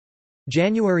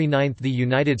 January 9 – The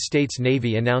United States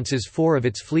Navy announces 4 of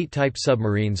its fleet-type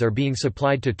submarines are being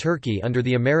supplied to Turkey under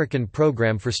the American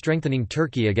Program for Strengthening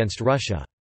Turkey Against Russia.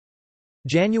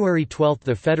 January 12 –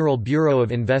 The Federal Bureau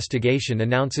of Investigation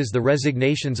announces the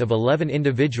resignations of 11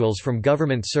 individuals from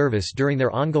government service during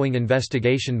their ongoing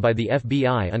investigation by the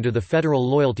FBI under the Federal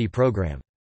Loyalty Program.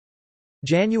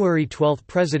 January 12 –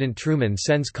 President Truman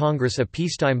sends Congress a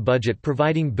peacetime budget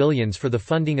providing billions for the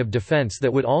funding of defense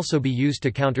that would also be used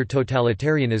to counter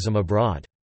totalitarianism abroad.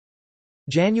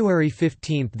 January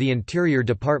 15 – The Interior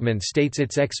Department states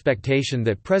its expectation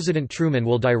that President Truman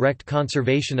will direct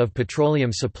conservation of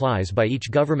petroleum supplies by each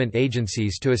government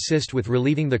agencies to assist with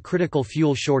relieving the critical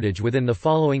fuel shortage within the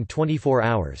following 24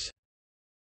 hours.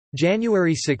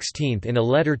 January 16 – In a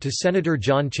letter to Senator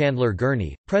John Chandler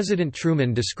Gurney, President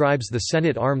Truman describes the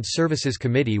Senate Armed Services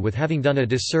Committee with having done a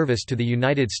disservice to the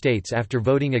United States after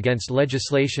voting against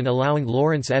legislation allowing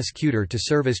Lawrence S. Kuter to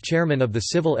serve as chairman of the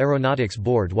Civil Aeronautics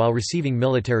Board while receiving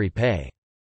military pay.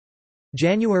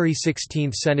 January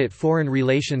 16 – Senate Foreign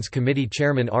Relations Committee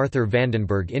Chairman Arthur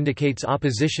Vandenberg indicates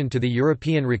opposition to the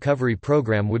European Recovery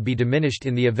Program would be diminished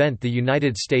in the event the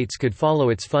United States could follow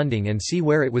its funding and see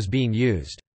where it was being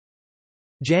used.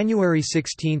 January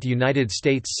 16 – United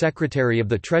States Secretary of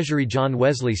the Treasury John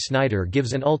Wesley Snyder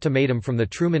gives an ultimatum from the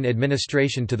Truman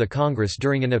administration to the Congress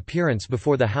during an appearance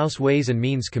before the House Ways and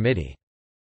Means Committee.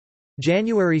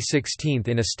 January 16 –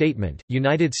 In a statement,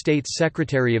 United States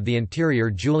Secretary of the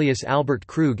Interior Julius Albert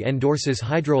Krug endorses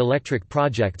hydroelectric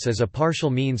projects as a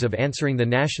partial means of answering the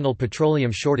national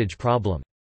petroleum shortage problem.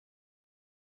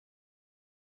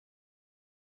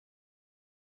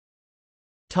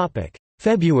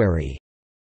 February.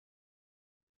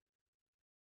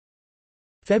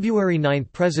 February 9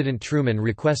 – President Truman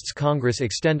requests Congress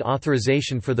extend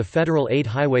authorization for the Federal Aid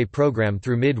Highway Program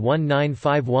through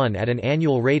mid-1951 at an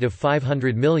annual rate of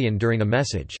 $500 million during a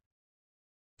message.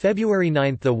 February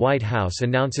 9 – The White House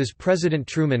announces President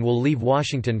Truman will leave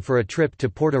Washington for a trip to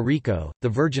Puerto Rico, the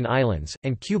Virgin Islands,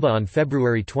 and Cuba on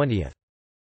February 20.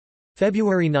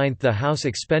 February 9 – The House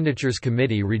Expenditures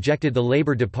Committee rejected the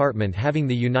Labor Department having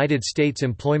the United States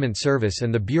Employment Service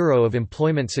and the Bureau of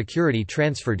Employment Security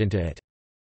transferred into it.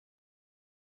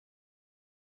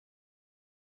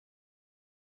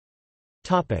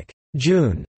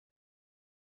 June.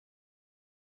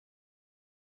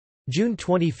 June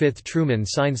 25 – Truman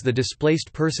signs the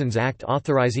Displaced Persons Act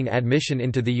authorizing admission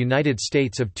into the United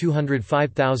States of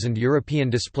 205,000 European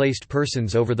displaced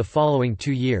persons over the following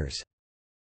 2 years.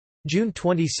 June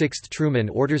 26 – Truman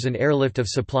orders an airlift of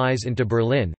supplies into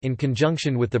Berlin, in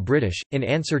conjunction with the British, in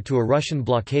answer to a Russian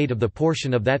blockade of the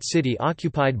portion of that city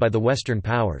occupied by the Western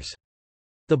powers.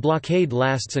 The blockade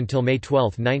lasts until May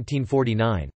 12,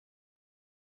 1949.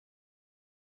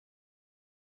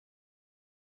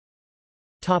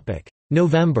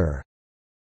 November.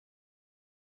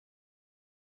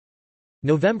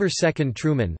 November 2 –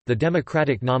 Truman, the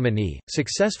Democratic nominee,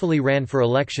 successfully ran for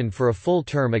election for a full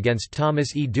term against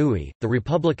Thomas E. Dewey, the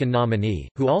Republican nominee,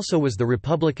 who also was the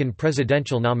Republican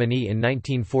presidential nominee in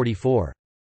 1944.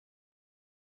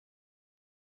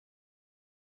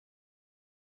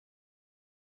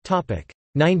 Topic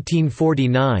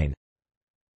 1949.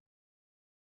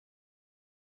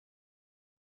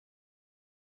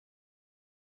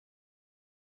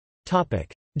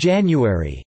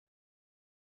 January.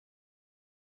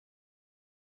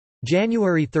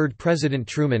 January 3 – President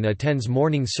Truman attends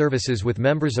morning services with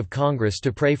members of Congress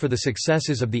to pray for the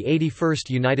successes of the 81st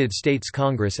United States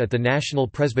Congress at the National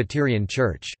Presbyterian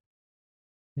Church.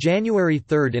 January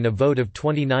 3 – In a vote of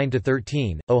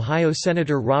 29-13, Ohio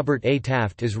Senator Robert A.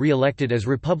 Taft is re-elected as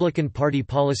Republican Party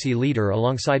policy leader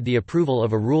alongside the approval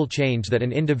of a rule change that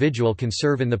an individual can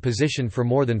serve in the position for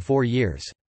more than 4 years.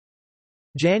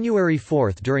 January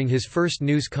 4 – During his first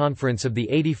news conference of the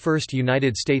 81st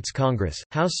United States Congress,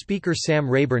 House Speaker Sam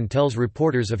Rayburn tells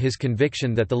reporters of his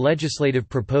conviction that the legislative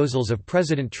proposals of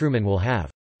President Truman will have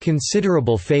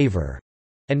 "considerable favor,"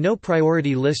 and no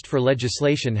priority list for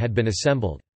legislation had been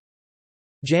assembled.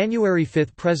 January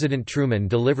 5 – President Truman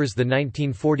delivers the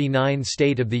 1949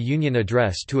 State of the Union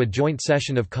Address to a joint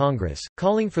session of Congress,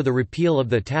 calling for the repeal of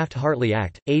the Taft-Hartley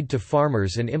Act, aid to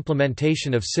farmers and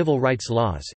implementation of civil rights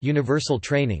laws, universal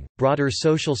training, broader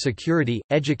Social Security,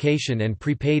 education and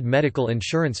prepaid medical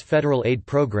insurance federal aid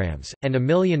programs, and 1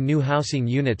 million new housing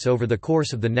units over the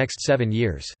course of the next 7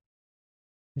 years.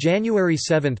 January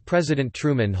 7 – President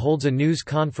Truman holds a news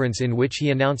conference in which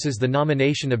he announces the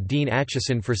nomination of Dean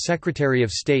Acheson for Secretary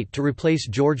of State to replace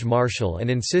George Marshall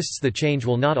and insists the change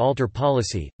will not alter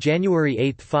policy. January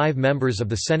 8 – 5 members of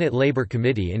the Senate Labor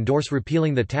Committee endorse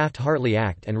repealing the Taft-Hartley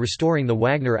Act and restoring the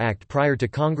Wagner Act prior to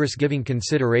Congress giving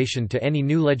consideration to any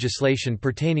new legislation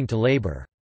pertaining to labor.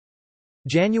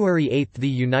 January 8 – The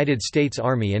United States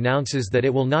Army announces that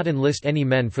it will not enlist any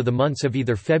men for the months of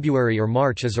either February or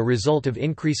March as a result of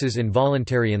increases in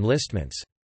voluntary enlistments.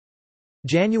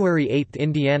 January 8 –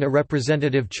 Indiana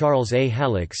Representative Charles A.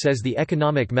 Halleck says the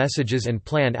economic messages and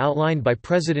plan outlined by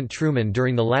President Truman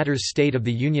during the latter's State of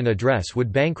the Union address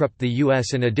would bankrupt the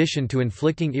U.S. in addition to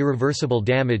inflicting irreversible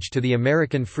damage to the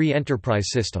American free enterprise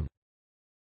system.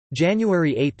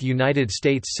 January 8 – United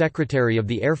States Secretary of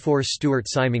the Air Force Stuart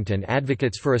Symington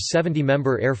advocates for a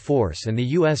 70-member Air Force and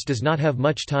the U.S. does not have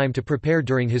much time to prepare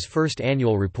during his first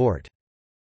annual report.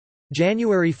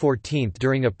 January 14 –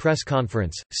 During a press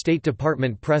conference, State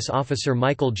Department press officer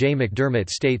Michael J. McDermott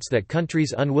states that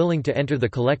countries unwilling to enter the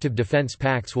collective defense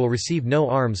pacts will receive no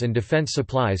arms and defense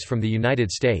supplies from the United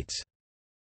States.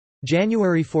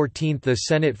 January 14 – The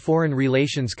Senate Foreign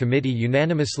Relations Committee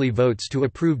unanimously votes to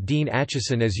approve Dean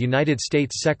Acheson as United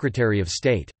States Secretary of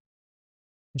State.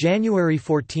 January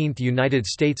 14 – United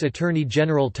States Attorney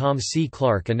General Tom C.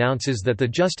 Clark announces that the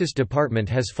Justice Department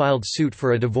has filed suit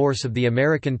for a divorce of the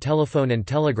American Telephone and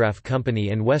Telegraph Company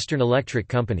and Western Electric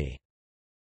Company.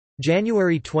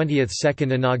 January 20 –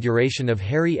 Second inauguration of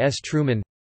Harry S. Truman.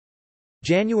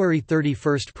 January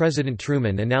 31 – President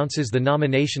Truman announces the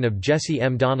nomination of Jesse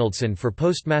M. Donaldson for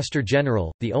Postmaster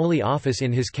General, the only office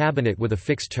in his cabinet with a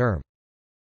fixed term.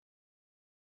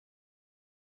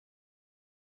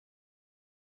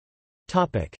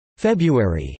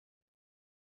 February.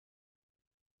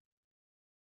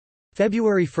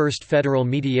 February 1 – Federal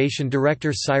Mediation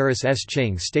Director Cyrus S.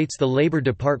 Ching states the Labor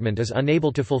Department is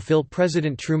unable to fulfill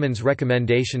President Truman's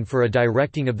recommendation for a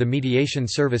directing of the mediation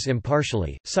service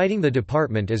impartially, citing the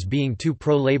department as being too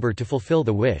pro-labor to fulfill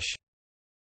the wish.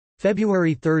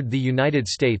 February 3 – The United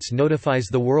States notifies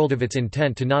the world of its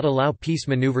intent to not allow peace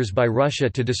maneuvers by Russia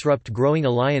to disrupt growing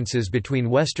alliances between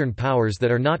Western powers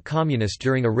that are not communist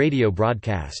during a radio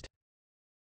broadcast.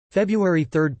 February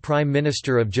 3 – Prime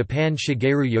Minister of Japan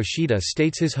Shigeru Yoshida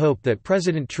states his hope that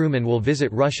President Truman will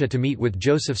visit Russia to meet with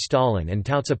Joseph Stalin and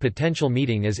touts a potential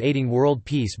meeting as aiding world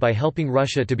peace by helping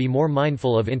Russia to be more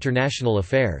mindful of international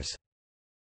affairs.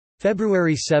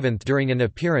 February 7 – During an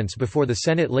appearance before the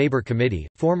Senate Labor Committee,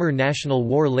 former National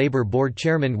War Labor Board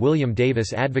Chairman William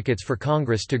Davis advocates for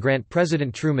Congress to grant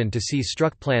President Truman to seize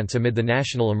struck plants amid the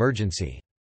national emergency.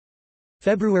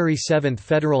 February 7 –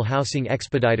 Federal housing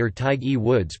expediter Tig E.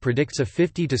 Woods predicts a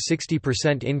 50 to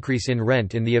 60% increase in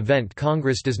rent in the event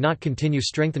Congress does not continue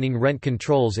strengthening rent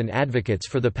controls and advocates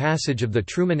for the passage of the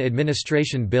Truman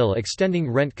administration bill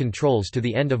extending rent controls to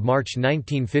the end of March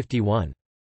 1951.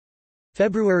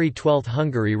 February 12 –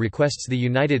 Hungary requests the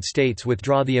United States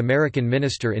withdraw the American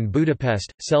minister in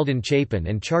Budapest, Sheldon Chapin,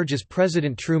 and charges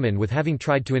President Truman with having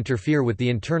tried to interfere with the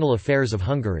internal affairs of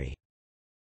Hungary.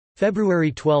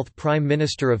 February 12 – Prime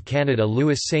Minister of Canada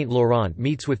Louis St. Laurent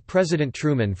meets with President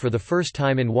Truman for the first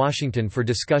time in Washington for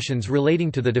discussions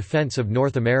relating to the defense of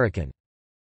North American.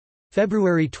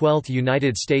 February 12 –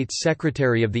 United States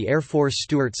Secretary of the Air Force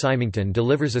Stuart Symington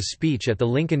delivers a speech at the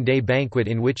Lincoln Day banquet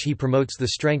in which he promotes the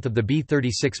strength of the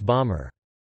B-36 bomber.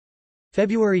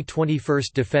 February 21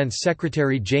 – Defense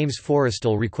Secretary James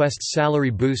Forrestal requests salary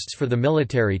boosts for the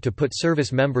military to put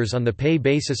service members on the pay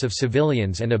basis of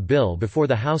civilians, and a bill before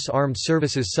the House Armed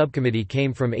Services Subcommittee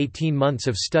came from 18 months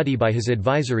of study by his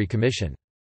advisory commission.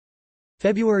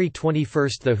 February 21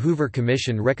 – The Hoover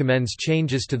Commission recommends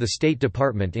changes to the State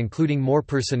Department including more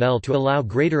personnel to allow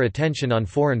greater attention on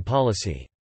foreign policy.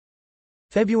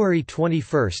 February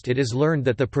 21 – It is learned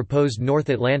that the proposed North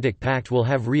Atlantic Pact will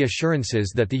have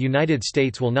reassurances that the United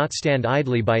States will not stand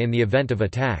idly by in the event of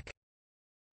attack.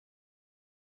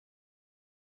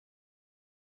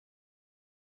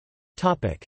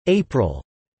 April.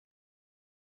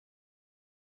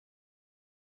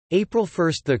 April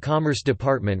 1 – The Commerce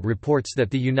Department reports that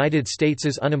the United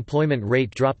States' unemployment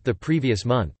rate dropped the previous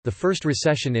month, the first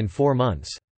recession in 4 months.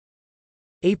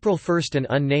 April 1 – An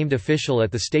unnamed official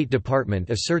at the State Department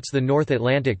asserts the North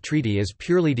Atlantic Treaty is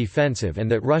purely defensive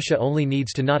and that Russia only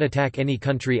needs to not attack any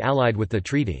country allied with the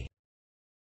treaty.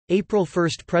 April 1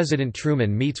 – President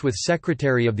Truman meets with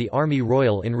Secretary of the Army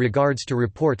Royal in regards to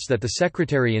reports that the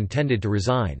Secretary intended to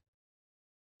resign.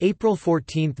 April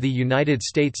 14 – The United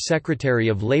States Secretary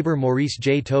of Labor Maurice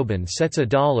J. Tobin sets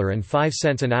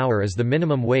 $1.05 an hour as the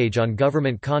minimum wage on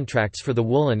government contracts for the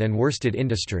woolen and worsted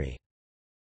industry.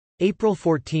 April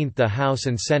 14 – The House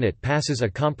and Senate passes a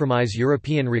compromise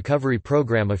European recovery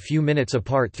program a few minutes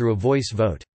apart through a voice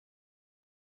vote.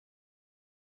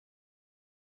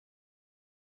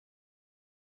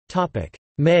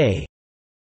 May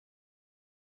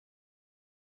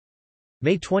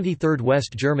 23 –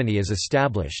 West Germany is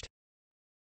established.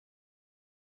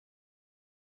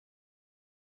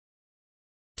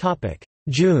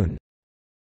 June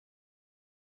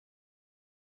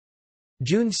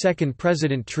June 2 –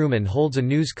 President Truman holds a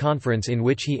news conference in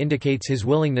which he indicates his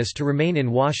willingness to remain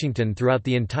in Washington throughout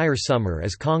the entire summer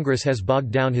as Congress has bogged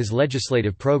down his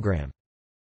legislative program.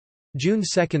 June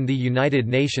 2 – The United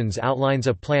Nations outlines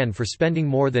a plan for spending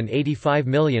more than $85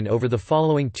 million over the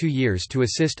following 2 years to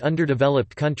assist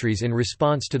underdeveloped countries in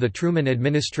response to the Truman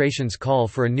administration's call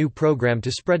for a new program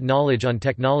to spread knowledge on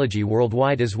technology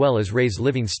worldwide as well as raise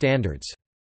living standards.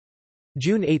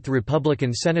 June 8 –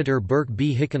 Republican Senator Burke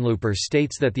B. Hickenlooper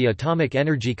states that the Atomic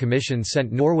Energy Commission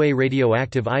sent Norway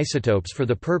radioactive isotopes for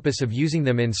the purpose of using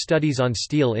them in studies on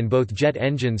steel in both jet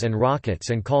engines and rockets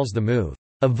and calls the move,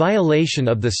 "a violation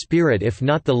of the spirit if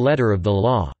not the letter of the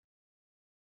law."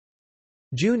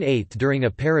 June 8 – During a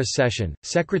Paris session,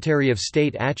 Secretary of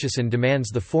State Acheson demands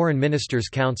the Foreign Ministers'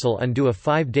 Council undo a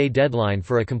 5-day deadline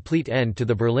for a complete end to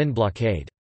the Berlin blockade.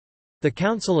 The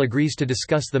Council agrees to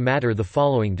discuss the matter the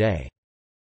following day.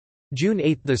 June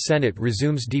 8 – The Senate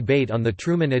resumes debate on the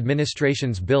Truman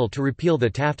administration's bill to repeal the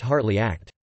Taft-Hartley Act.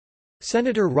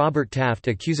 Senator Robert Taft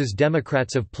accuses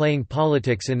Democrats of playing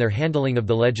politics in their handling of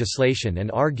the legislation and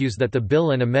argues that the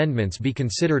bill and amendments be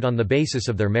considered on the basis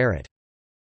of their merit.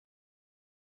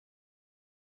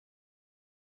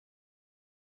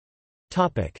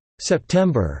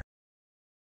 September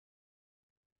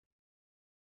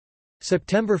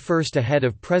September 1 – Ahead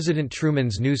of President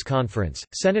Truman's news conference,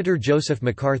 Senator Joseph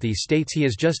McCarthy states he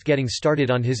is just getting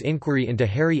started on his inquiry into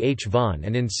Harry H. Vaughan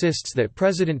and insists that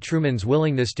President Truman's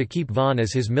willingness to keep Vaughan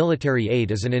as his military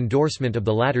aide is an endorsement of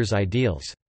the latter's ideals.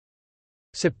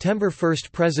 September 1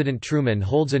 – President Truman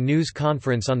holds a news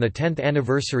conference on the 10th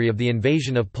anniversary of the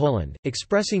invasion of Poland,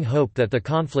 expressing hope that the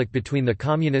conflict between the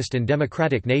communist and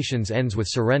democratic nations ends with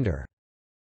surrender.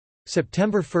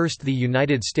 September 1 – The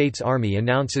United States Army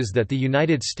announces that the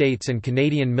United States and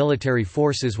Canadian military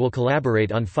forces will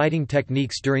collaborate on fighting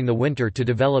techniques during the winter to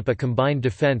develop a combined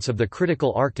defense of the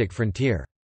critical Arctic frontier.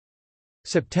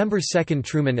 September 2 –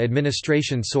 Truman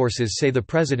administration sources say the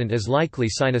President is likely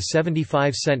sign a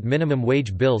 75-cent minimum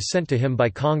wage bill sent to him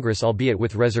by Congress, albeit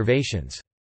with reservations.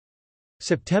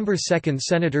 September 2 –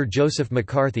 Senator Joseph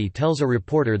McCarthy tells a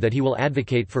reporter that he will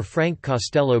advocate for Frank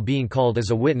Costello being called as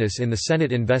a witness in the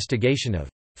Senate investigation of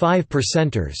 5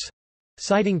 percenters,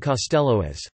 citing Costello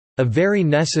as a very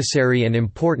necessary and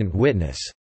important witness.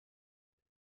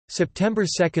 September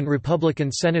 2 –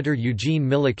 Republican Senator Eugene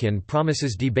Milliken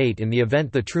promises debate in the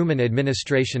event the Truman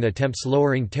administration attempts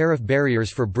lowering tariff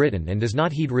barriers for Britain and does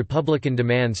not heed Republican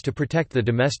demands to protect the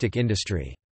domestic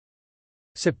industry.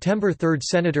 September 3 –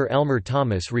 Senator Elmer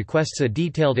Thomas requests a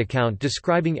detailed account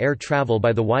describing air travel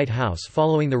by the White House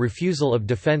following the refusal of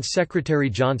Defense Secretary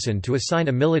Johnson to assign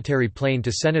a military plane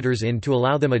to senators to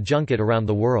allow them a junket around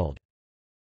the world.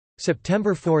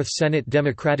 September 4 – Senate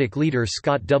Democratic leader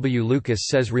Scott W. Lucas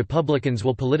says Republicans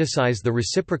will politicize the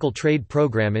reciprocal trade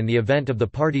program in the event of the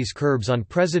party's curbs on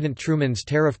President Truman's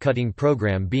tariff-cutting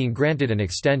program being granted an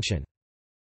extension.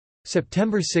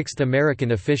 September 6 –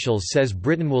 American officials says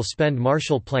Britain will spend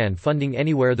Marshall Plan funding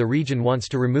anywhere the region wants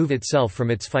to remove itself from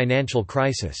its financial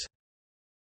crisis.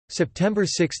 September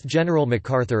 6 – General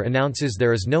MacArthur announces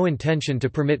there is no intention to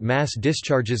permit mass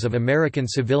discharges of American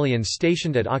civilians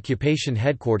stationed at occupation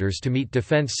headquarters to meet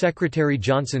Defense Secretary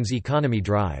Johnson's economy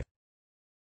drive.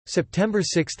 September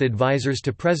 6 – Advisors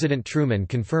to President Truman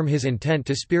confirm his intent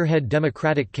to spearhead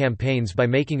Democratic campaigns by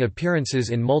making appearances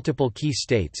in multiple key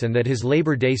states and that his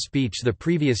Labor Day speech the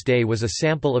previous day was a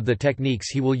sample of the techniques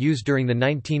he will use during the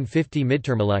 1950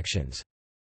 midterm elections.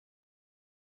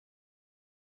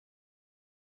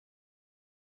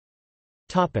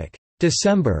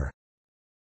 December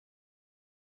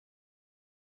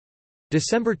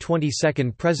December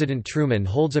 22 – President Truman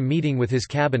holds a meeting with his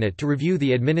cabinet to review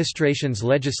the administration's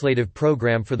legislative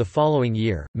program for the following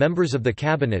year, members of the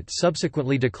cabinet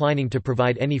subsequently declining to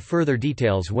provide any further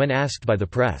details when asked by the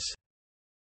press.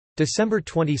 December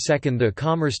 22 – The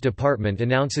Commerce Department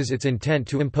announces its intent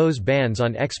to impose bans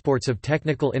on exports of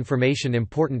technical information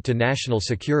important to national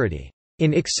security,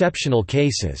 in exceptional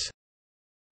cases.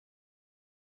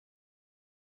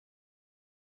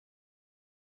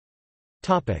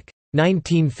 Topic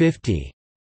 1950.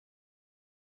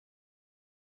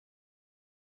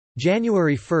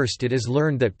 January 1 – It is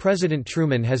learned that President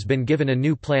Truman has been given a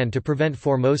new plan to prevent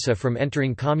Formosa from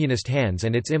entering communist hands,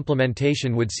 and its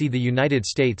implementation would see the United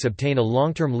States obtain a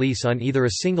long-term lease on either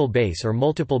a single base or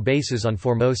multiple bases on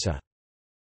Formosa.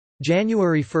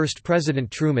 January 1 –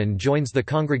 President Truman joins the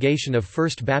congregation of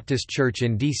First Baptist Church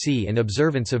in D.C. in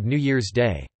observance of New Year's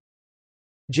Day.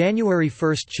 January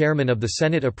 1 – Chairman of the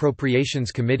Senate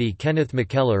Appropriations Committee Kenneth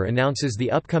McKellar announces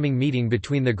the upcoming meeting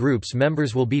between the group's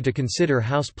members will be to consider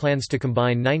House plans to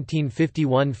combine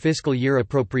 1951 fiscal year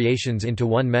appropriations into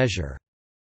one measure.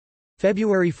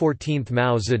 February 14 –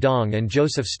 Mao Zedong and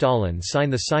Joseph Stalin sign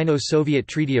the Sino-Soviet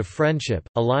Treaty of Friendship,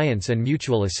 Alliance and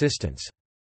Mutual Assistance.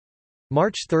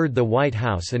 March 3 – The White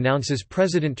House announces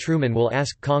President Truman will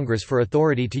ask Congress for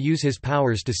authority to use his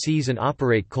powers to seize and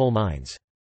operate coal mines.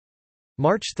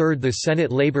 March 3 – The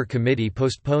Senate Labor Committee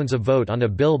postpones a vote on a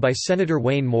bill by Senator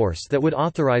Wayne Morse that would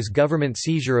authorize government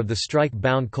seizure of the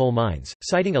strike-bound coal mines,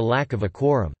 citing a lack of a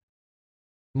quorum.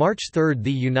 March 3 –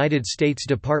 The United States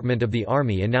Department of the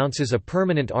Army announces a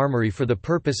permanent armory for the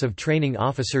purpose of training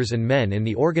officers and men in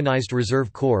the Organized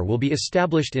Reserve Corps will be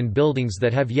established in buildings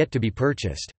that have yet to be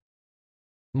purchased.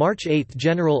 March 8 –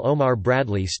 General Omar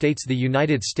Bradley states the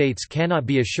United States cannot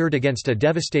be assured against a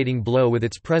devastating blow with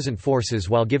its present forces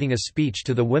while giving a speech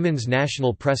to the Women's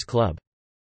National Press Club.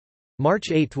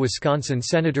 March 8 – Wisconsin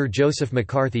Senator Joseph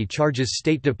McCarthy charges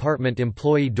State Department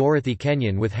employee Dorothy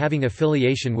Kenyon with having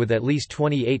affiliation with at least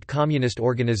 28 communist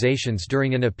organizations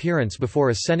during an appearance before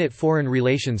a Senate Foreign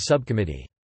Relations Subcommittee.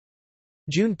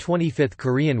 June 25 –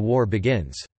 Korean War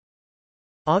begins.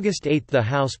 August 8 – The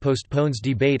House postpones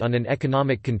debate on an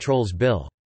economic controls bill.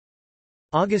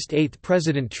 August 8 –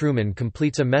 President Truman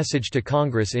completes a message to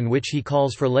Congress in which he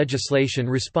calls for legislation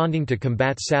responding to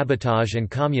combat sabotage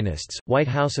and communists, White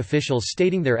House officials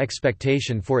stating their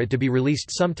expectation for it to be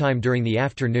released sometime during the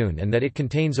afternoon and that it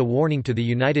contains a warning to the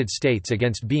United States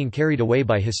against being carried away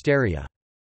by hysteria.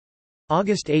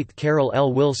 August 8 – Carol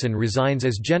L. Wilson resigns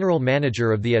as General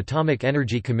Manager of the Atomic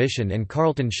Energy Commission and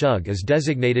Carlton Shug is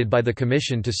designated by the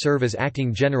Commission to serve as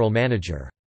Acting General Manager.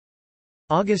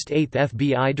 August 8 –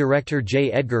 FBI Director J.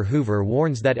 Edgar Hoover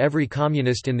warns that every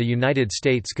communist in the United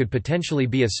States could potentially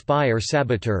be a spy or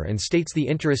saboteur and states the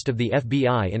interest of the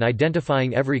FBI in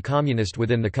identifying every communist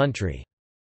within the country.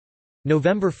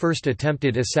 November 1 –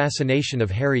 Attempted assassination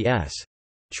of Harry S.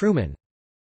 Truman.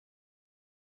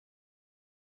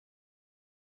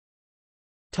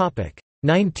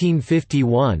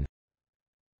 1951.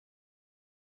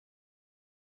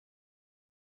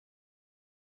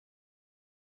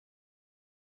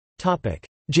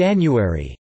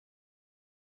 January.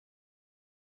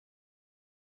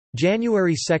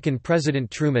 January 2 – President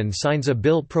Truman signs a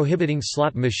bill prohibiting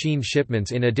slot machine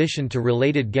shipments in addition to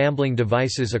related gambling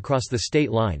devices across the state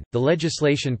line, the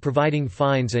legislation providing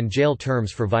fines and jail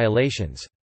terms for violations.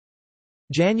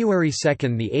 January 2 –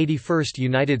 The 81st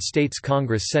United States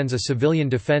Congress sends a civilian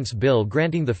defense bill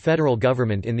granting the federal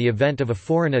government in the event of a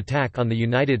foreign attack on the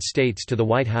United States to the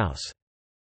White House.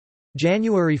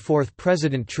 January 4 –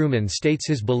 President Truman states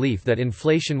his belief that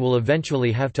inflation will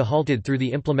eventually have to halted through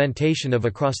the implementation of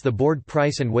across-the-board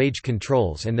price and wage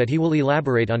controls and that he will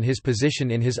elaborate on his position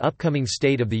in his upcoming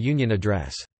State of the Union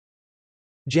address.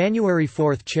 January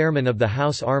 4 – Chairman of the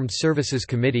House Armed Services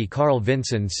Committee Carl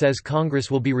Vinson says Congress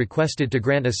will be requested to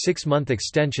grant a 6-month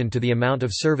extension to the amount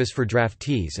of service for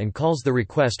draftees and calls the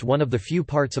request one of the few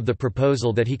parts of the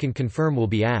proposal that he can confirm will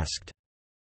be asked.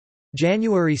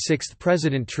 January 6 –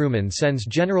 President Truman sends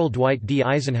General Dwight D.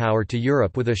 Eisenhower to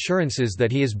Europe with assurances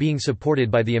that he is being supported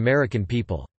by the American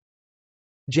people.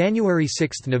 January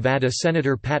 6 – Nevada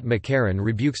Senator Pat McCarran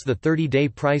rebukes the 30-day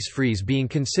price freeze being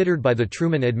considered by the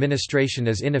Truman administration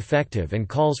as ineffective and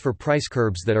calls for price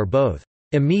curbs that are both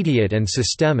immediate and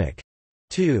systemic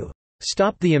to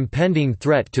stop the impending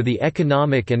threat to the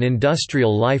economic and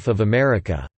industrial life of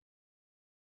America.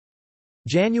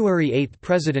 January 8 –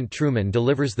 President Truman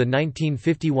delivers the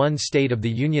 1951 State of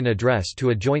the Union Address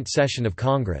to a joint session of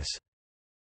Congress.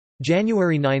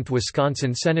 January 9 –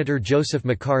 Wisconsin Senator Joseph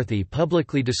McCarthy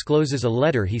publicly discloses a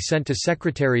letter he sent to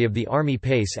Secretary of the Army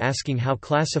Pace asking how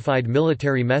classified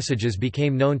military messages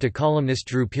became known to columnist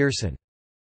Drew Pearson.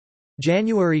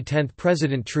 January 10 –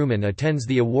 President Truman attends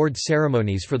the award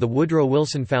ceremonies for the Woodrow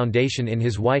Wilson Foundation in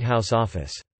his White House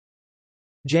office.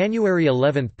 January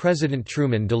 11 – President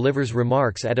Truman delivers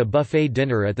remarks at a buffet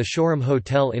dinner at the Shoreham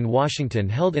Hotel in Washington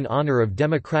held in honor of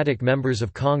Democratic members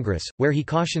of Congress, where he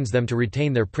cautions them to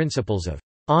retain their principles of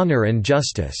honor and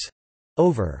justice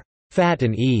over fat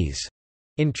and ease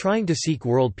in trying to seek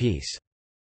world peace.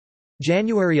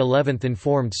 January 11 –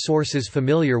 Informed sources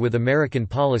familiar with American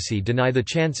policy deny the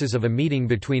chances of a meeting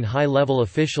between high-level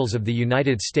officials of the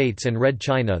United States and Red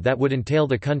China that would entail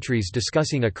the countries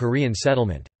discussing a Korean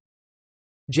settlement.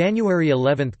 January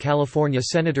 11 – California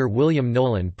Senator William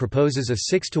Nolan proposes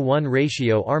a 6-to-1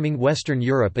 ratio arming Western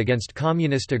Europe against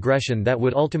communist aggression that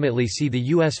would ultimately see the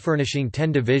U.S. furnishing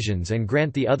 10 divisions and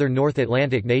grant the other North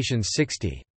Atlantic nations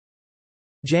 60.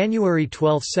 January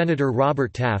 12 – Senator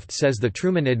Robert Taft says the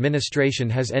Truman administration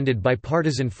has ended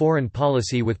bipartisan foreign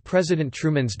policy with President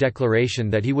Truman's declaration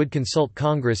that he would consult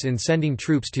Congress in sending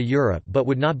troops to Europe but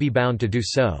would not be bound to do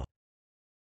so.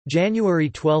 January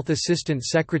 12 – Assistant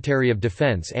Secretary of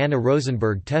Defense Anna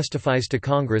Rosenberg testifies to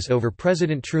Congress over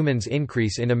President Truman's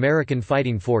increase in American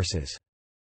fighting forces.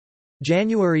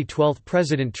 January 12 –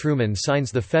 President Truman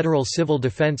signs the Federal Civil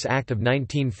Defense Act of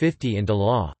 1950 into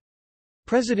law.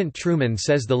 President Truman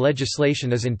says the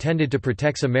legislation is intended to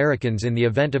protect Americans in the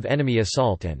event of enemy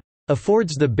assault and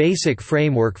affords the basic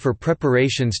framework for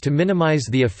preparations to minimize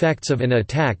the effects of an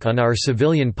attack on our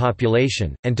civilian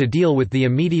population, and to deal with the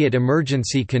immediate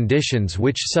emergency conditions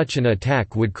which such an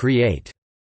attack would create.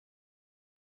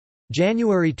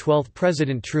 January 12 –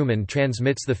 President Truman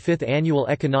transmits the 5th Annual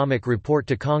Economic Report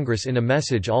to Congress in a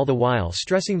message, all the while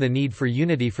stressing the need for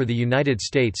unity for the United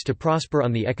States to prosper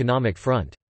on the economic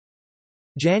front.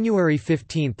 January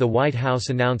 15 – The White House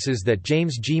announces that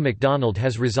James G. McDonald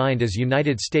has resigned as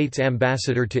United States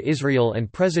Ambassador to Israel and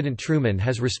President Truman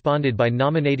has responded by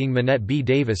nominating Minette B.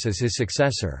 Davis as his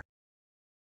successor.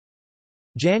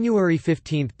 January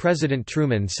 15 – President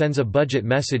Truman sends a budget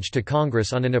message to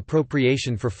Congress on an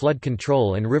appropriation for flood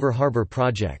control and river harbor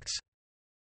projects.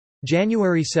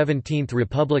 January 17 –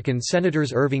 Republican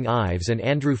Senators Irving Ives and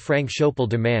Andrew Frank Schopel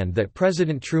demand that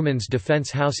President Truman's defense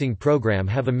housing program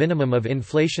have a minimum of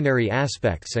inflationary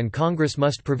aspects and Congress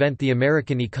must prevent the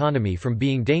American economy from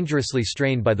being dangerously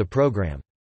strained by the program.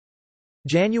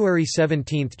 January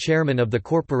 17 – Chairman of the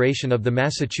Corporation of the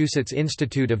Massachusetts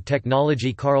Institute of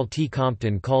Technology Carl T.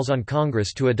 Compton calls on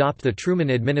Congress to adopt the Truman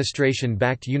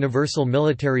administration-backed Universal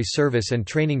Military Service and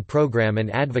Training Program and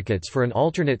advocates for an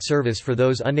alternate service for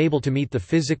those unable to meet the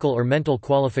physical or mental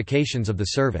qualifications of the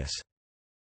service.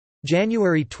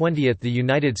 January 20 – The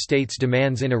United States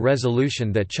demands in a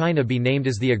resolution that China be named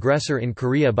as the aggressor in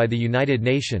Korea by the United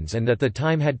Nations and that the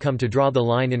time had come to draw the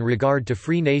line in regard to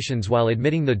free nations while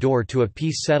admitting the door to a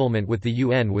peace settlement with the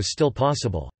UN was still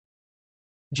possible.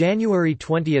 January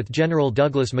 20 – General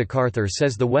Douglas MacArthur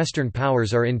says the Western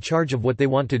powers are in charge of what they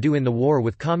want to do in the war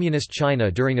with Communist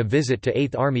China during a visit to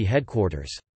 8th Army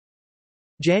headquarters.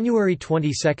 January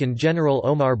 22 – General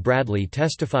Omar Bradley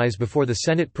testifies before the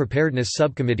Senate Preparedness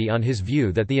Subcommittee on his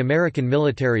view that the American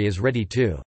military is ready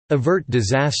to avert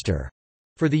disaster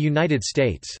for the United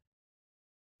States.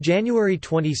 January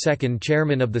 22 –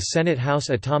 Chairman of the Senate House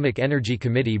Atomic Energy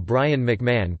Committee Brian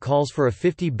McMahon calls for a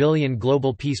 $50 billion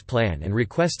global peace plan and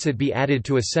requests it be added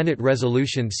to a Senate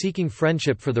resolution seeking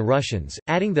friendship for the Russians,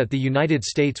 adding that the United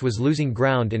States was losing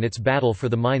ground in its battle for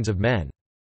the minds of men.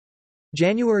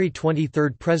 January 23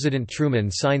 – President Truman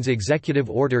signs Executive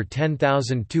Order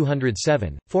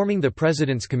 10207, forming the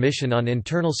President's Commission on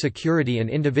Internal Security and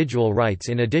Individual Rights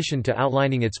in addition to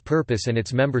outlining its purpose and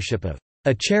its membership of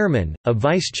a chairman, a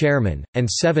vice-chairman, and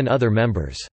 7 other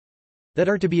members that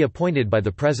are to be appointed by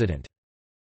the President.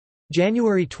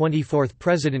 January 24 –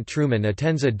 President Truman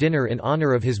attends a dinner in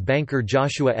honor of his banker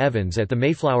Joshua Evans at the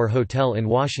Mayflower Hotel in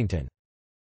Washington.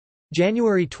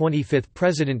 January 25 –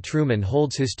 President Truman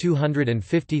holds his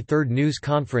 253rd news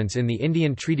conference in the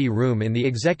Indian Treaty Room in the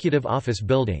Executive Office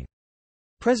Building.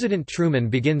 President Truman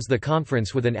begins the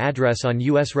conference with an address on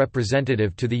U.S.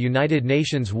 Representative to the United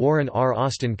Nations Warren R.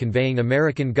 Austin conveying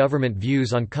American government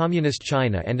views on Communist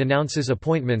China and announces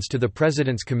appointments to the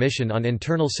President's Commission on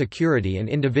Internal Security and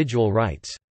Individual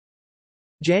Rights.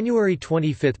 January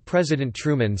 25 – President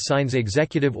Truman signs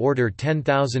Executive Order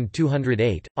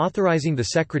 10208, authorizing the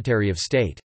Secretary of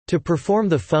State to perform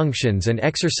the functions and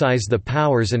exercise the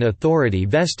powers and authority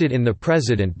vested in the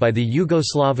President by the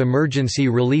Yugoslav Emergency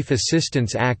Relief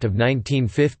Assistance Act of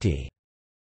 1950.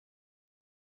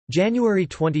 January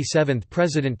 27 –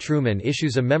 President Truman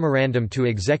issues a memorandum to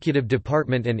executive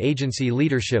department and agency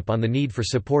leadership on the need for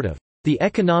support of the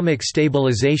economic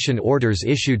stabilization orders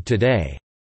issued today,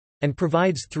 and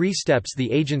provides 3 steps the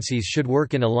agencies should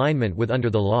work in alignment with under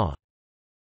the law.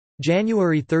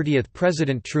 January 30 –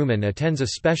 President Truman attends a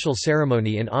special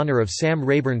ceremony in honor of Sam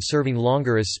Rayburn, serving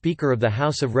longer as Speaker of the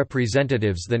House of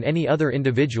Representatives than any other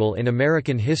individual in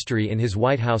American history in his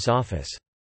White House office.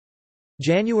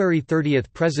 January 30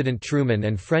 – President Truman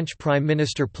and French Prime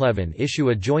Minister Pleven issue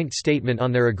a joint statement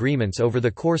on their agreements over the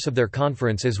course of their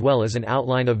conference, as well as an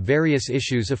outline of various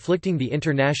issues afflicting the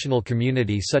international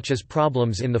community, such as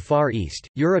problems in the Far East,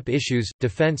 Europe issues,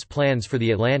 defense plans for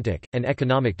the Atlantic, and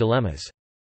economic dilemmas.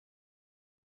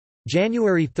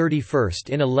 January 31 –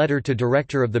 In a letter to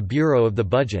Director of the Bureau of the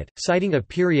Budget, citing a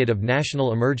period of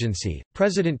national emergency,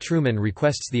 President Truman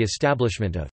requests the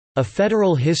establishment of a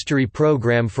federal history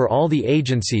program for all the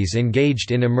agencies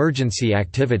engaged in emergency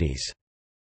activities,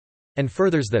 and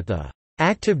furthers that the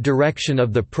active direction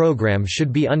of the program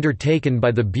should be undertaken by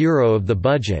the Bureau of the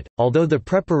Budget, although the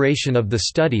preparation of the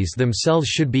studies themselves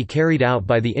should be carried out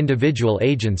by the individual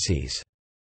agencies.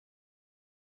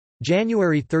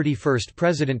 January 31 –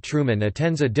 President Truman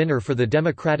attends a dinner for the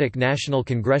Democratic National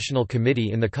Congressional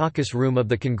Committee in the caucus room of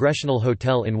the Congressional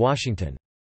Hotel in Washington.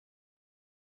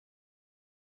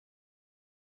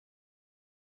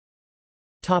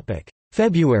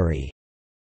 February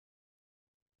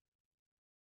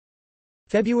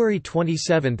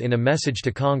 27 – In a message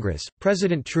to Congress,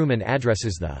 President Truman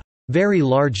addresses the "very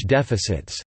large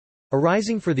deficits"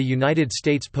 arising for the United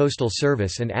States Postal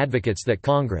Service and advocates that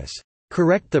Congress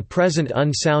 "correct the present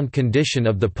unsound condition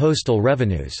of the postal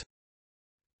revenues."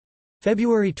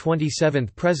 February 27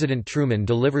 – President Truman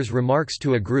delivers remarks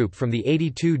to a group from the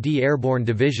 82d Airborne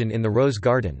Division in the Rose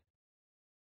Garden.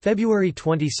 February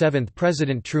 27 –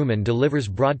 President Truman delivers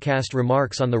broadcast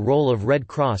remarks on the role of Red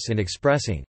Cross in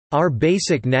expressing "our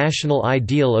basic national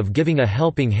ideal of giving a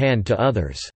helping hand to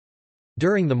others"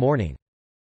 during the morning.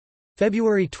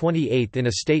 February 28 – In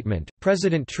a statement,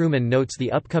 President Truman notes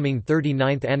the upcoming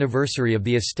 39th anniversary of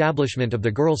the establishment of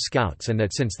the Girl Scouts and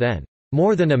that since then,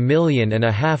 "more than 1.5 million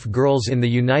girls in the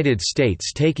United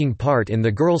States taking part in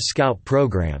the Girl Scout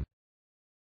program."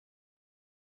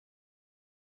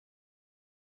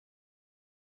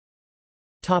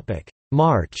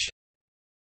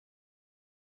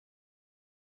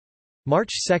 March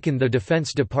 2 – The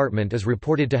Defense Department is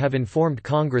reported to have informed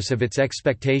Congress of its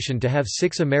expectation to have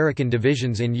 6 American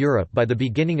divisions in Europe by the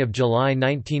beginning of July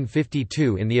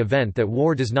 1952 in the event that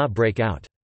war does not break out.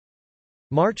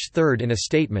 March 3 – In a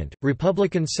statement,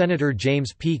 Republican Senator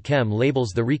James P. Kem labels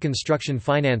the Reconstruction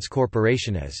Finance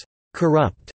Corporation as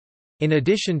 "corrupt", in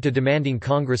addition to demanding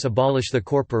Congress abolish the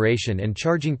corporation and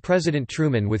charging President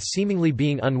Truman with seemingly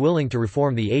being unwilling to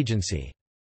reform the agency.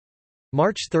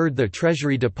 March 3 – The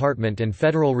Treasury Department and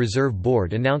Federal Reserve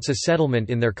Board announce a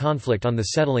settlement in their conflict on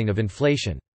the settling of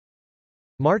inflation.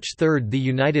 March 3 – The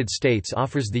United States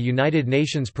offers the United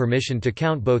Nations permission to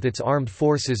count both its armed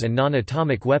forces and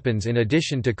non-atomic weapons, in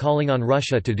addition to calling on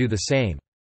Russia to do the same.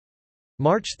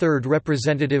 March 3 –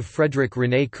 Representative Frederick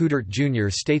René Coudert Jr.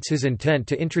 states his intent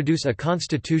to introduce a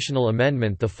constitutional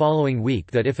amendment the following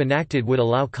week that if enacted would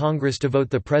allow Congress to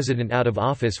vote the President out of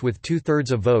office with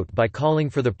 2/3 of vote by calling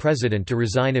for the President to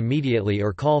resign immediately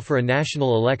or call for a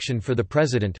national election for the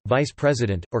President, Vice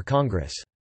President, or Congress.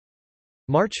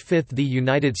 March 5 – The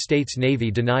United States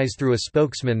Navy denies through a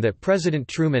spokesman that President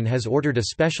Truman has ordered a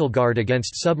special guard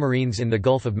against submarines in the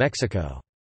Gulf of Mexico.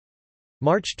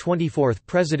 March 24 –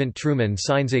 President Truman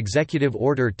signs Executive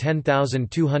Order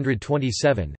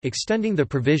 10227, extending the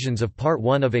provisions of Part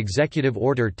 1 of Executive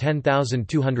Order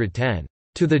 10210,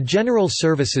 "to the General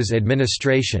Services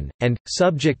Administration, and,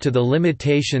 subject to the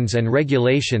limitations and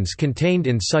regulations contained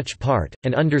in such part,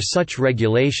 and under such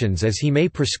regulations as he may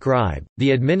prescribe,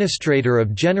 the Administrator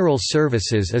of General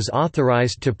Services is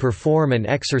authorized to perform and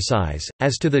exercise,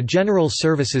 as to the General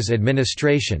Services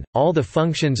Administration, all the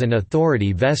functions and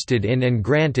authority vested in and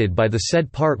granted by the said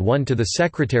Part 1 to the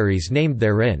Secretaries named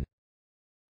therein."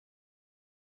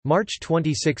 March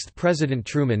 26 – President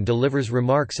Truman delivers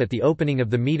remarks at the opening of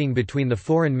the meeting between the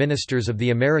foreign ministers of the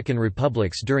American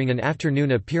republics during an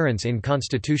afternoon appearance in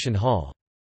Constitution Hall.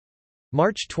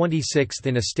 March 26 –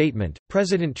 In a statement,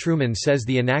 President Truman says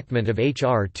the enactment of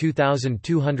H.R.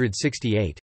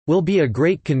 2268 will be a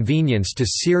great convenience to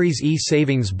Series E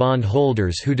savings bond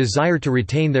holders who desire to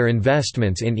retain their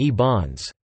investments in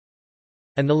E-bonds,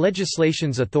 and the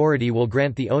legislation's authority will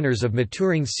grant the owners of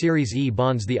maturing Series E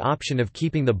bonds the option of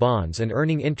keeping the bonds and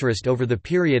earning interest over the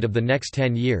period of the next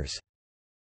 10 years.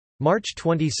 March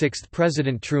 26 –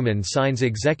 President Truman signs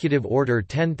Executive Order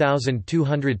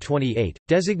 10228,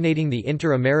 designating the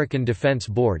Inter-American Defense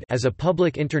Board as a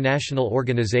public international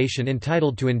organization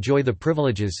entitled to enjoy the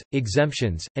privileges,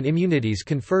 exemptions, and immunities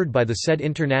conferred by the said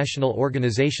International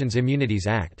Organizations Immunities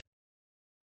Act.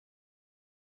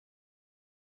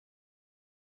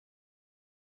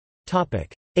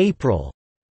 April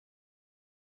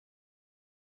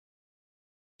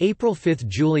April 5 –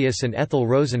 Julius and Ethel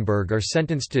Rosenberg are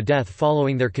sentenced to death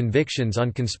following their convictions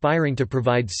on conspiring to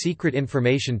provide secret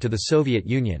information to the Soviet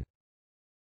Union.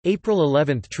 April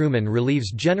 11 – Truman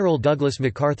relieves General Douglas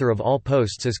MacArthur of all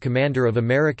posts as commander of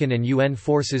American and UN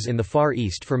forces in the Far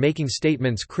East for making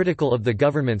statements critical of the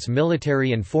government's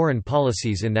military and foreign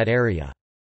policies in that area.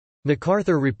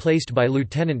 MacArthur replaced by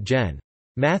Lieutenant Gen.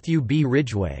 Matthew B.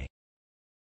 Ridgway.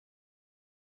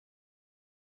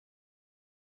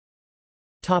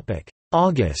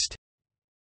 August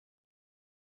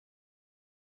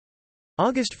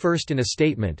August 1 – In a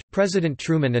statement, President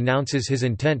Truman announces his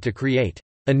intent to create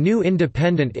a new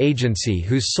independent agency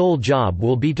whose sole job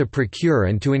will be to procure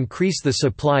and to increase the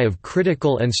supply of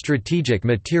critical and strategic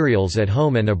materials at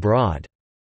home and abroad.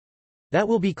 That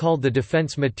will be called the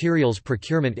Defense Materials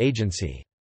Procurement Agency.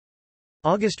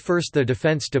 August 1 – The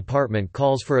Defense Department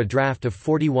calls for a draft of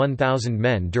 41,000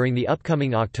 men during the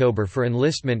upcoming October for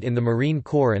enlistment in the Marine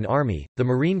Corps and Army, the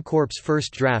Marine Corps'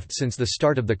 first draft since the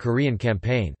start of the Korean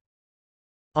Campaign.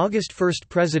 August 1 –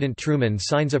 President Truman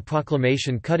signs a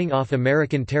proclamation cutting off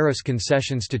American tariff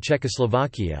concessions to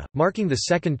Czechoslovakia, marking the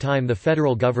second time the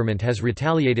federal government has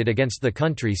retaliated against the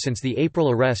country since the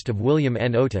April arrest of William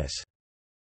N. Otis.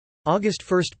 August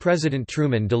 1 – President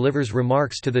Truman delivers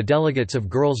remarks to the delegates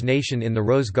of Girls' Nation in the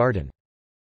Rose Garden.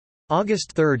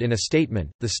 August 3 – In a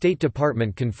statement, the State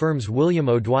Department confirms William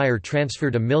O'Dwyer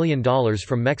transferred $1 million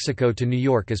from Mexico to New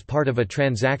York as part of a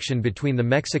transaction between the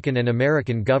Mexican and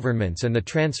American governments, and the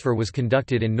transfer was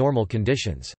conducted in normal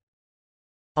conditions.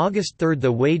 August 3 –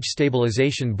 The Wage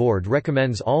Stabilization Board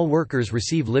recommends all workers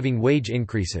receive living wage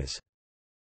increases.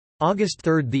 August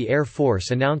 3 – The Air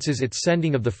Force announces its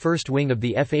sending of the first wing of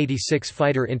the F-86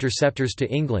 fighter interceptors to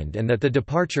England and that the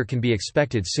departure can be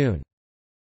expected soon.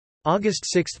 August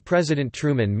 6 – President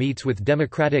Truman meets with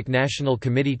Democratic National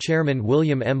Committee Chairman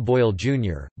William M. Boyle,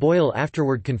 Jr., Boyle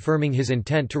afterward confirming his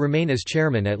intent to remain as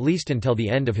chairman at least until the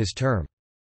end of his term.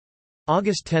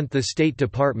 August 10 – The State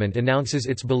Department announces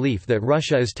its belief that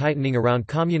Russia is tightening around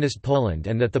Communist Poland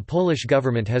and that the Polish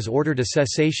government has ordered a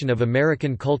cessation of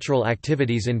American cultural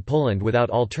activities in Poland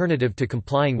without alternative to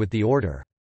complying with the order.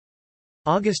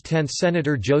 August 10 –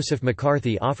 Senator Joseph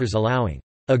McCarthy offers allowing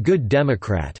a good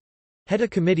Democrat head a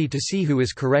committee to see who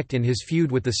is correct in his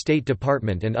feud with the State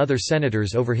Department and other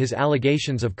senators over his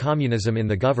allegations of communism in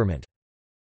the government.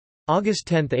 August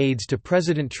 10 – Aides to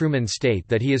President Truman state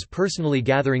that he is personally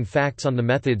gathering facts on the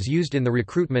methods used in the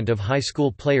recruitment of high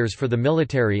school players for the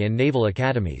military and naval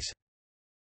academies.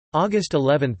 August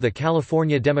 11 – The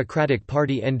California Democratic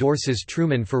Party endorses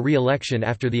Truman for re-election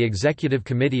after the Executive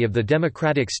Committee of the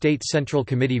Democratic State Central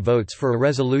Committee votes for a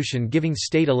resolution giving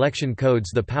state election codes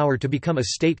the power to become a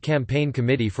state campaign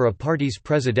committee for a party's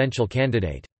presidential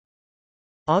candidate.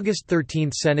 August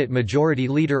 13 – Senate Majority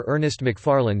Leader Ernest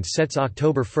McFarland sets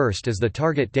October 1 as the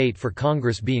target date for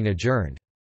Congress being adjourned.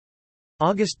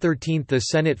 August 13 – The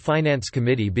Senate Finance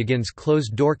Committee begins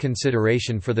closed-door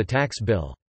consideration for the tax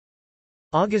bill.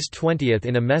 August 20 –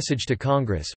 In a message to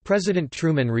Congress, President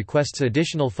Truman requests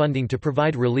additional funding to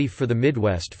provide relief for the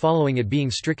Midwest following it being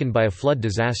stricken by a flood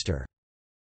disaster.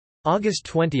 August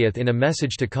 20 – In a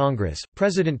message to Congress,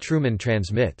 President Truman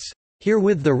transmits,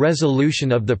 "Herewith the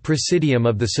resolution of the Presidium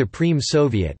of the Supreme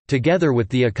Soviet, together with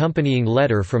the accompanying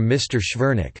letter from Mr.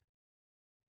 Schwernik."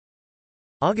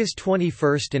 August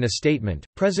 21 – In a statement,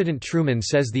 President Truman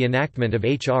says the enactment of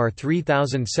H.R.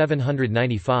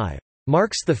 3795,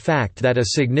 "marks the fact that a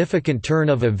significant turn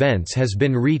of events has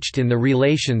been reached in the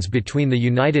relations between the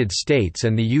United States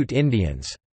and the Ute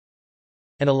Indians,"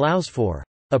 and allows for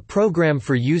a program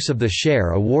for use of the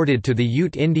share awarded to the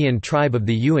Ute Indian tribe of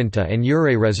the Uinta and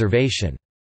Ouray Reservation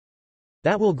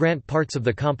that will grant parts of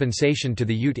the compensation to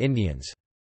the Ute Indians.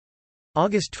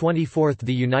 August 24 –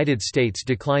 The United States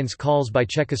declines calls by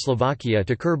Czechoslovakia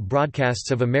to curb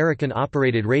broadcasts of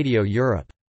American-operated Radio Europe.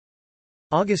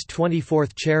 August 24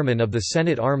 – Chairman of the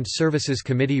Senate Armed Services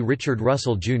Committee Richard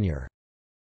Russell, Jr.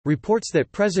 reports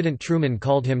that President Truman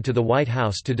called him to the White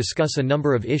House to discuss a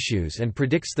number of issues and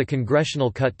predicts the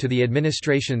congressional cut to the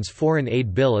administration's foreign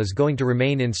aid bill is going to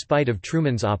remain in spite of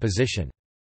Truman's opposition.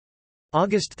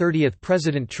 August 30 –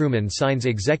 President Truman signs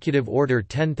Executive Order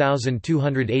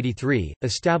 10283,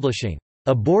 establishing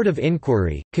 "A board of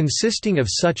inquiry, consisting of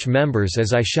such members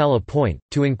as I shall appoint,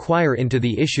 to inquire into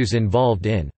the issues involved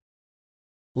in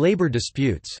labor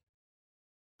disputes."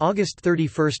 August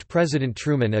 31 – President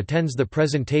Truman attends the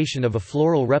presentation of a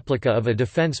floral replica of a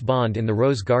defense bond in the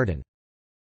Rose Garden.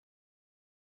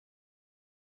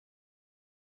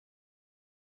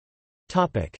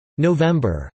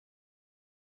 November.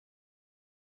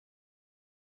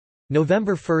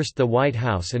 November 1 – The White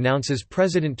House announces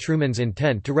President Truman's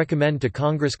intent to recommend to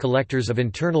Congress collectors of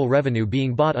Internal Revenue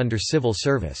being bought under civil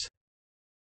service.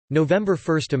 November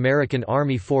 1 – American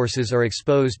Army forces are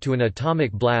exposed to an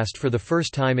atomic blast for the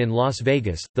first time in Las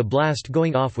Vegas, the blast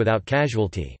going off without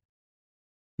casualty.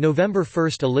 November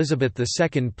 1 – Elizabeth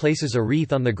II places a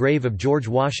wreath on the grave of George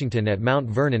Washington at Mount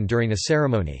Vernon during a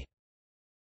ceremony.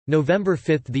 November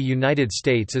 5 – The United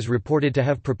States is reported to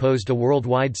have proposed a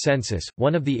worldwide census,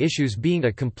 one of the issues being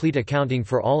a complete accounting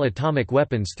for all atomic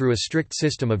weapons through a strict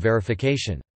system of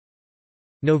verification.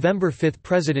 November 5 –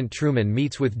 President Truman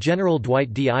meets with General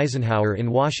Dwight D. Eisenhower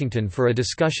in Washington for a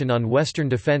discussion on Western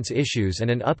defense issues and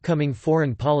an upcoming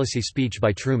foreign policy speech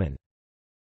by Truman.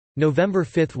 November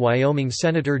 5 – Wyoming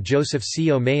Senator Joseph C.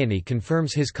 O'Mahony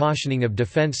confirms his cautioning of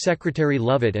Defense Secretary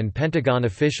Lovett and Pentagon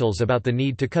officials about the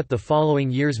need to cut the following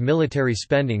year's military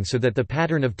spending so that the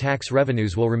pattern of tax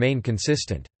revenues will remain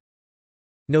consistent.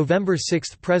 November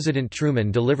 6 – President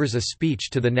Truman delivers a speech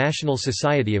to the National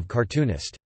Society of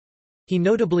Cartoonists. He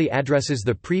notably addresses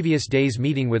the previous day's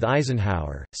meeting with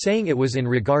Eisenhower, saying it was in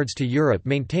regards to Europe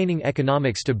maintaining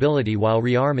economic stability while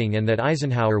rearming and that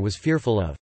Eisenhower was fearful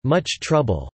of much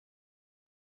trouble.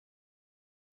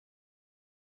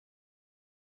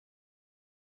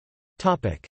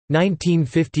 Topic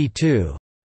 1952.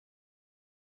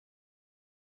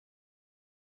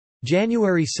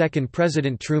 January 2 –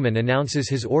 President Truman announces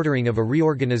his ordering of a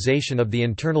reorganization of the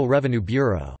Internal Revenue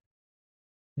Bureau.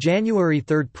 January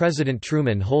 3 – President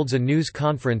Truman holds a news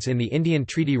conference in the Indian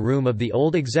Treaty Room of the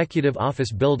old Executive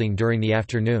Office Building during the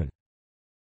afternoon.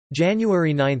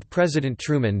 January 9 – President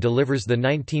Truman delivers the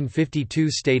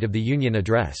 1952 State of the Union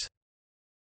Address.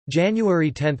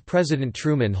 January 10 – President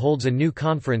Truman holds a new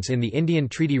conference in the Indian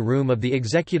Treaty Room of the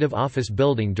Executive Office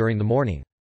Building during the morning.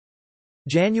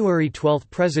 January 12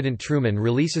 – President Truman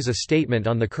releases a statement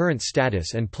on the current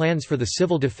status and plans for the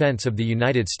civil defense of the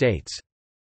United States.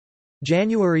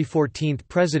 January 14 –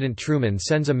 President Truman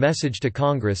sends a message to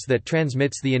Congress that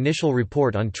transmits the initial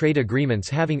report on trade agreements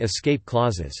having escape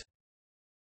clauses.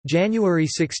 January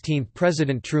 16 –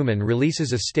 President Truman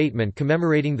releases a statement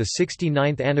commemorating the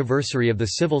 69th anniversary of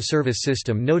the civil service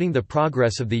system, noting the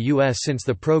progress of the U.S. since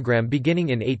the program beginning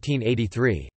in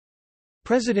 1883.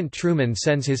 President Truman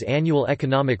sends his annual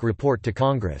economic report to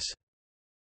Congress.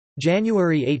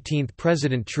 January 18 –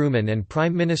 President Truman and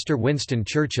Prime Minister Winston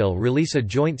Churchill release a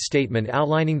joint statement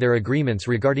outlining their agreements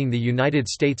regarding the United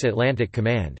States Atlantic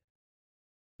Command.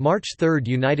 March 3 –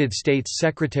 United States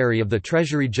Secretary of the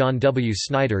Treasury John W.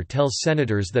 Snyder tells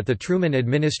senators that the Truman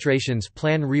administration's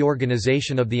planned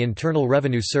reorganization of the Internal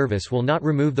Revenue Service will not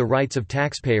remove the rights of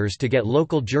taxpayers to get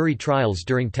local jury trials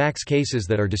during tax cases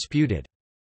that are disputed.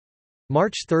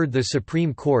 March 3 – The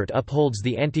Supreme Court upholds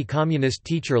the anti-communist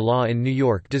teacher law in New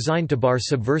York designed to bar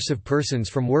subversive persons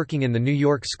from working in the New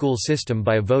York school system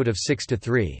by a vote of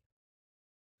 6-3.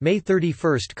 May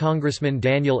 31 – Congressman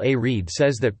Daniel A. Reed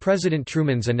says that President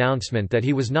Truman's announcement that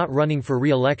he was not running for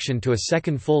re-election to a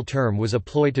second full term was a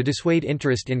ploy to dissuade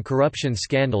interest in corruption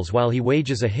scandals while he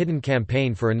wages a hidden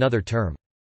campaign for another term.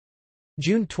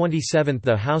 June 27 –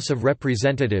 The House of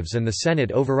Representatives and the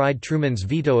Senate override Truman's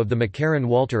veto of the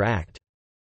McCarran-Walter Act.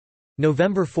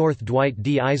 November 4 – Dwight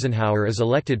D. Eisenhower is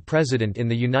elected president in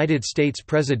the United States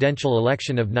presidential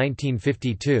election of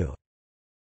 1952.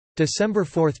 December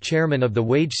 4 – Chairman of the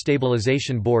Wage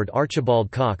Stabilization Board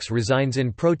Archibald Cox resigns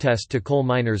in protest to coal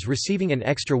miners receiving an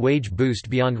extra wage boost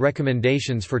beyond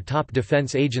recommendations for top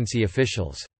defense agency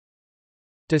officials.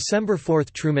 December 4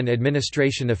 – Truman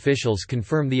administration officials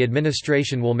confirm the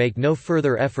administration will make no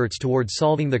further efforts towards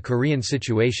solving the Korean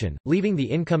situation, leaving the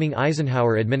incoming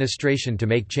Eisenhower administration to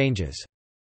make changes.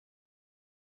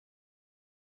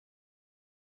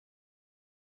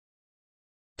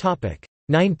 Topic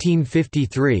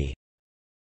 1953.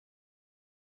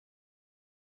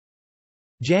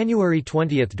 January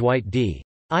 20 – Dwight D.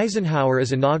 Eisenhower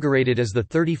is inaugurated as the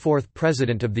 34th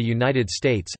President of the United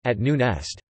States, at noon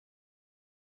Est.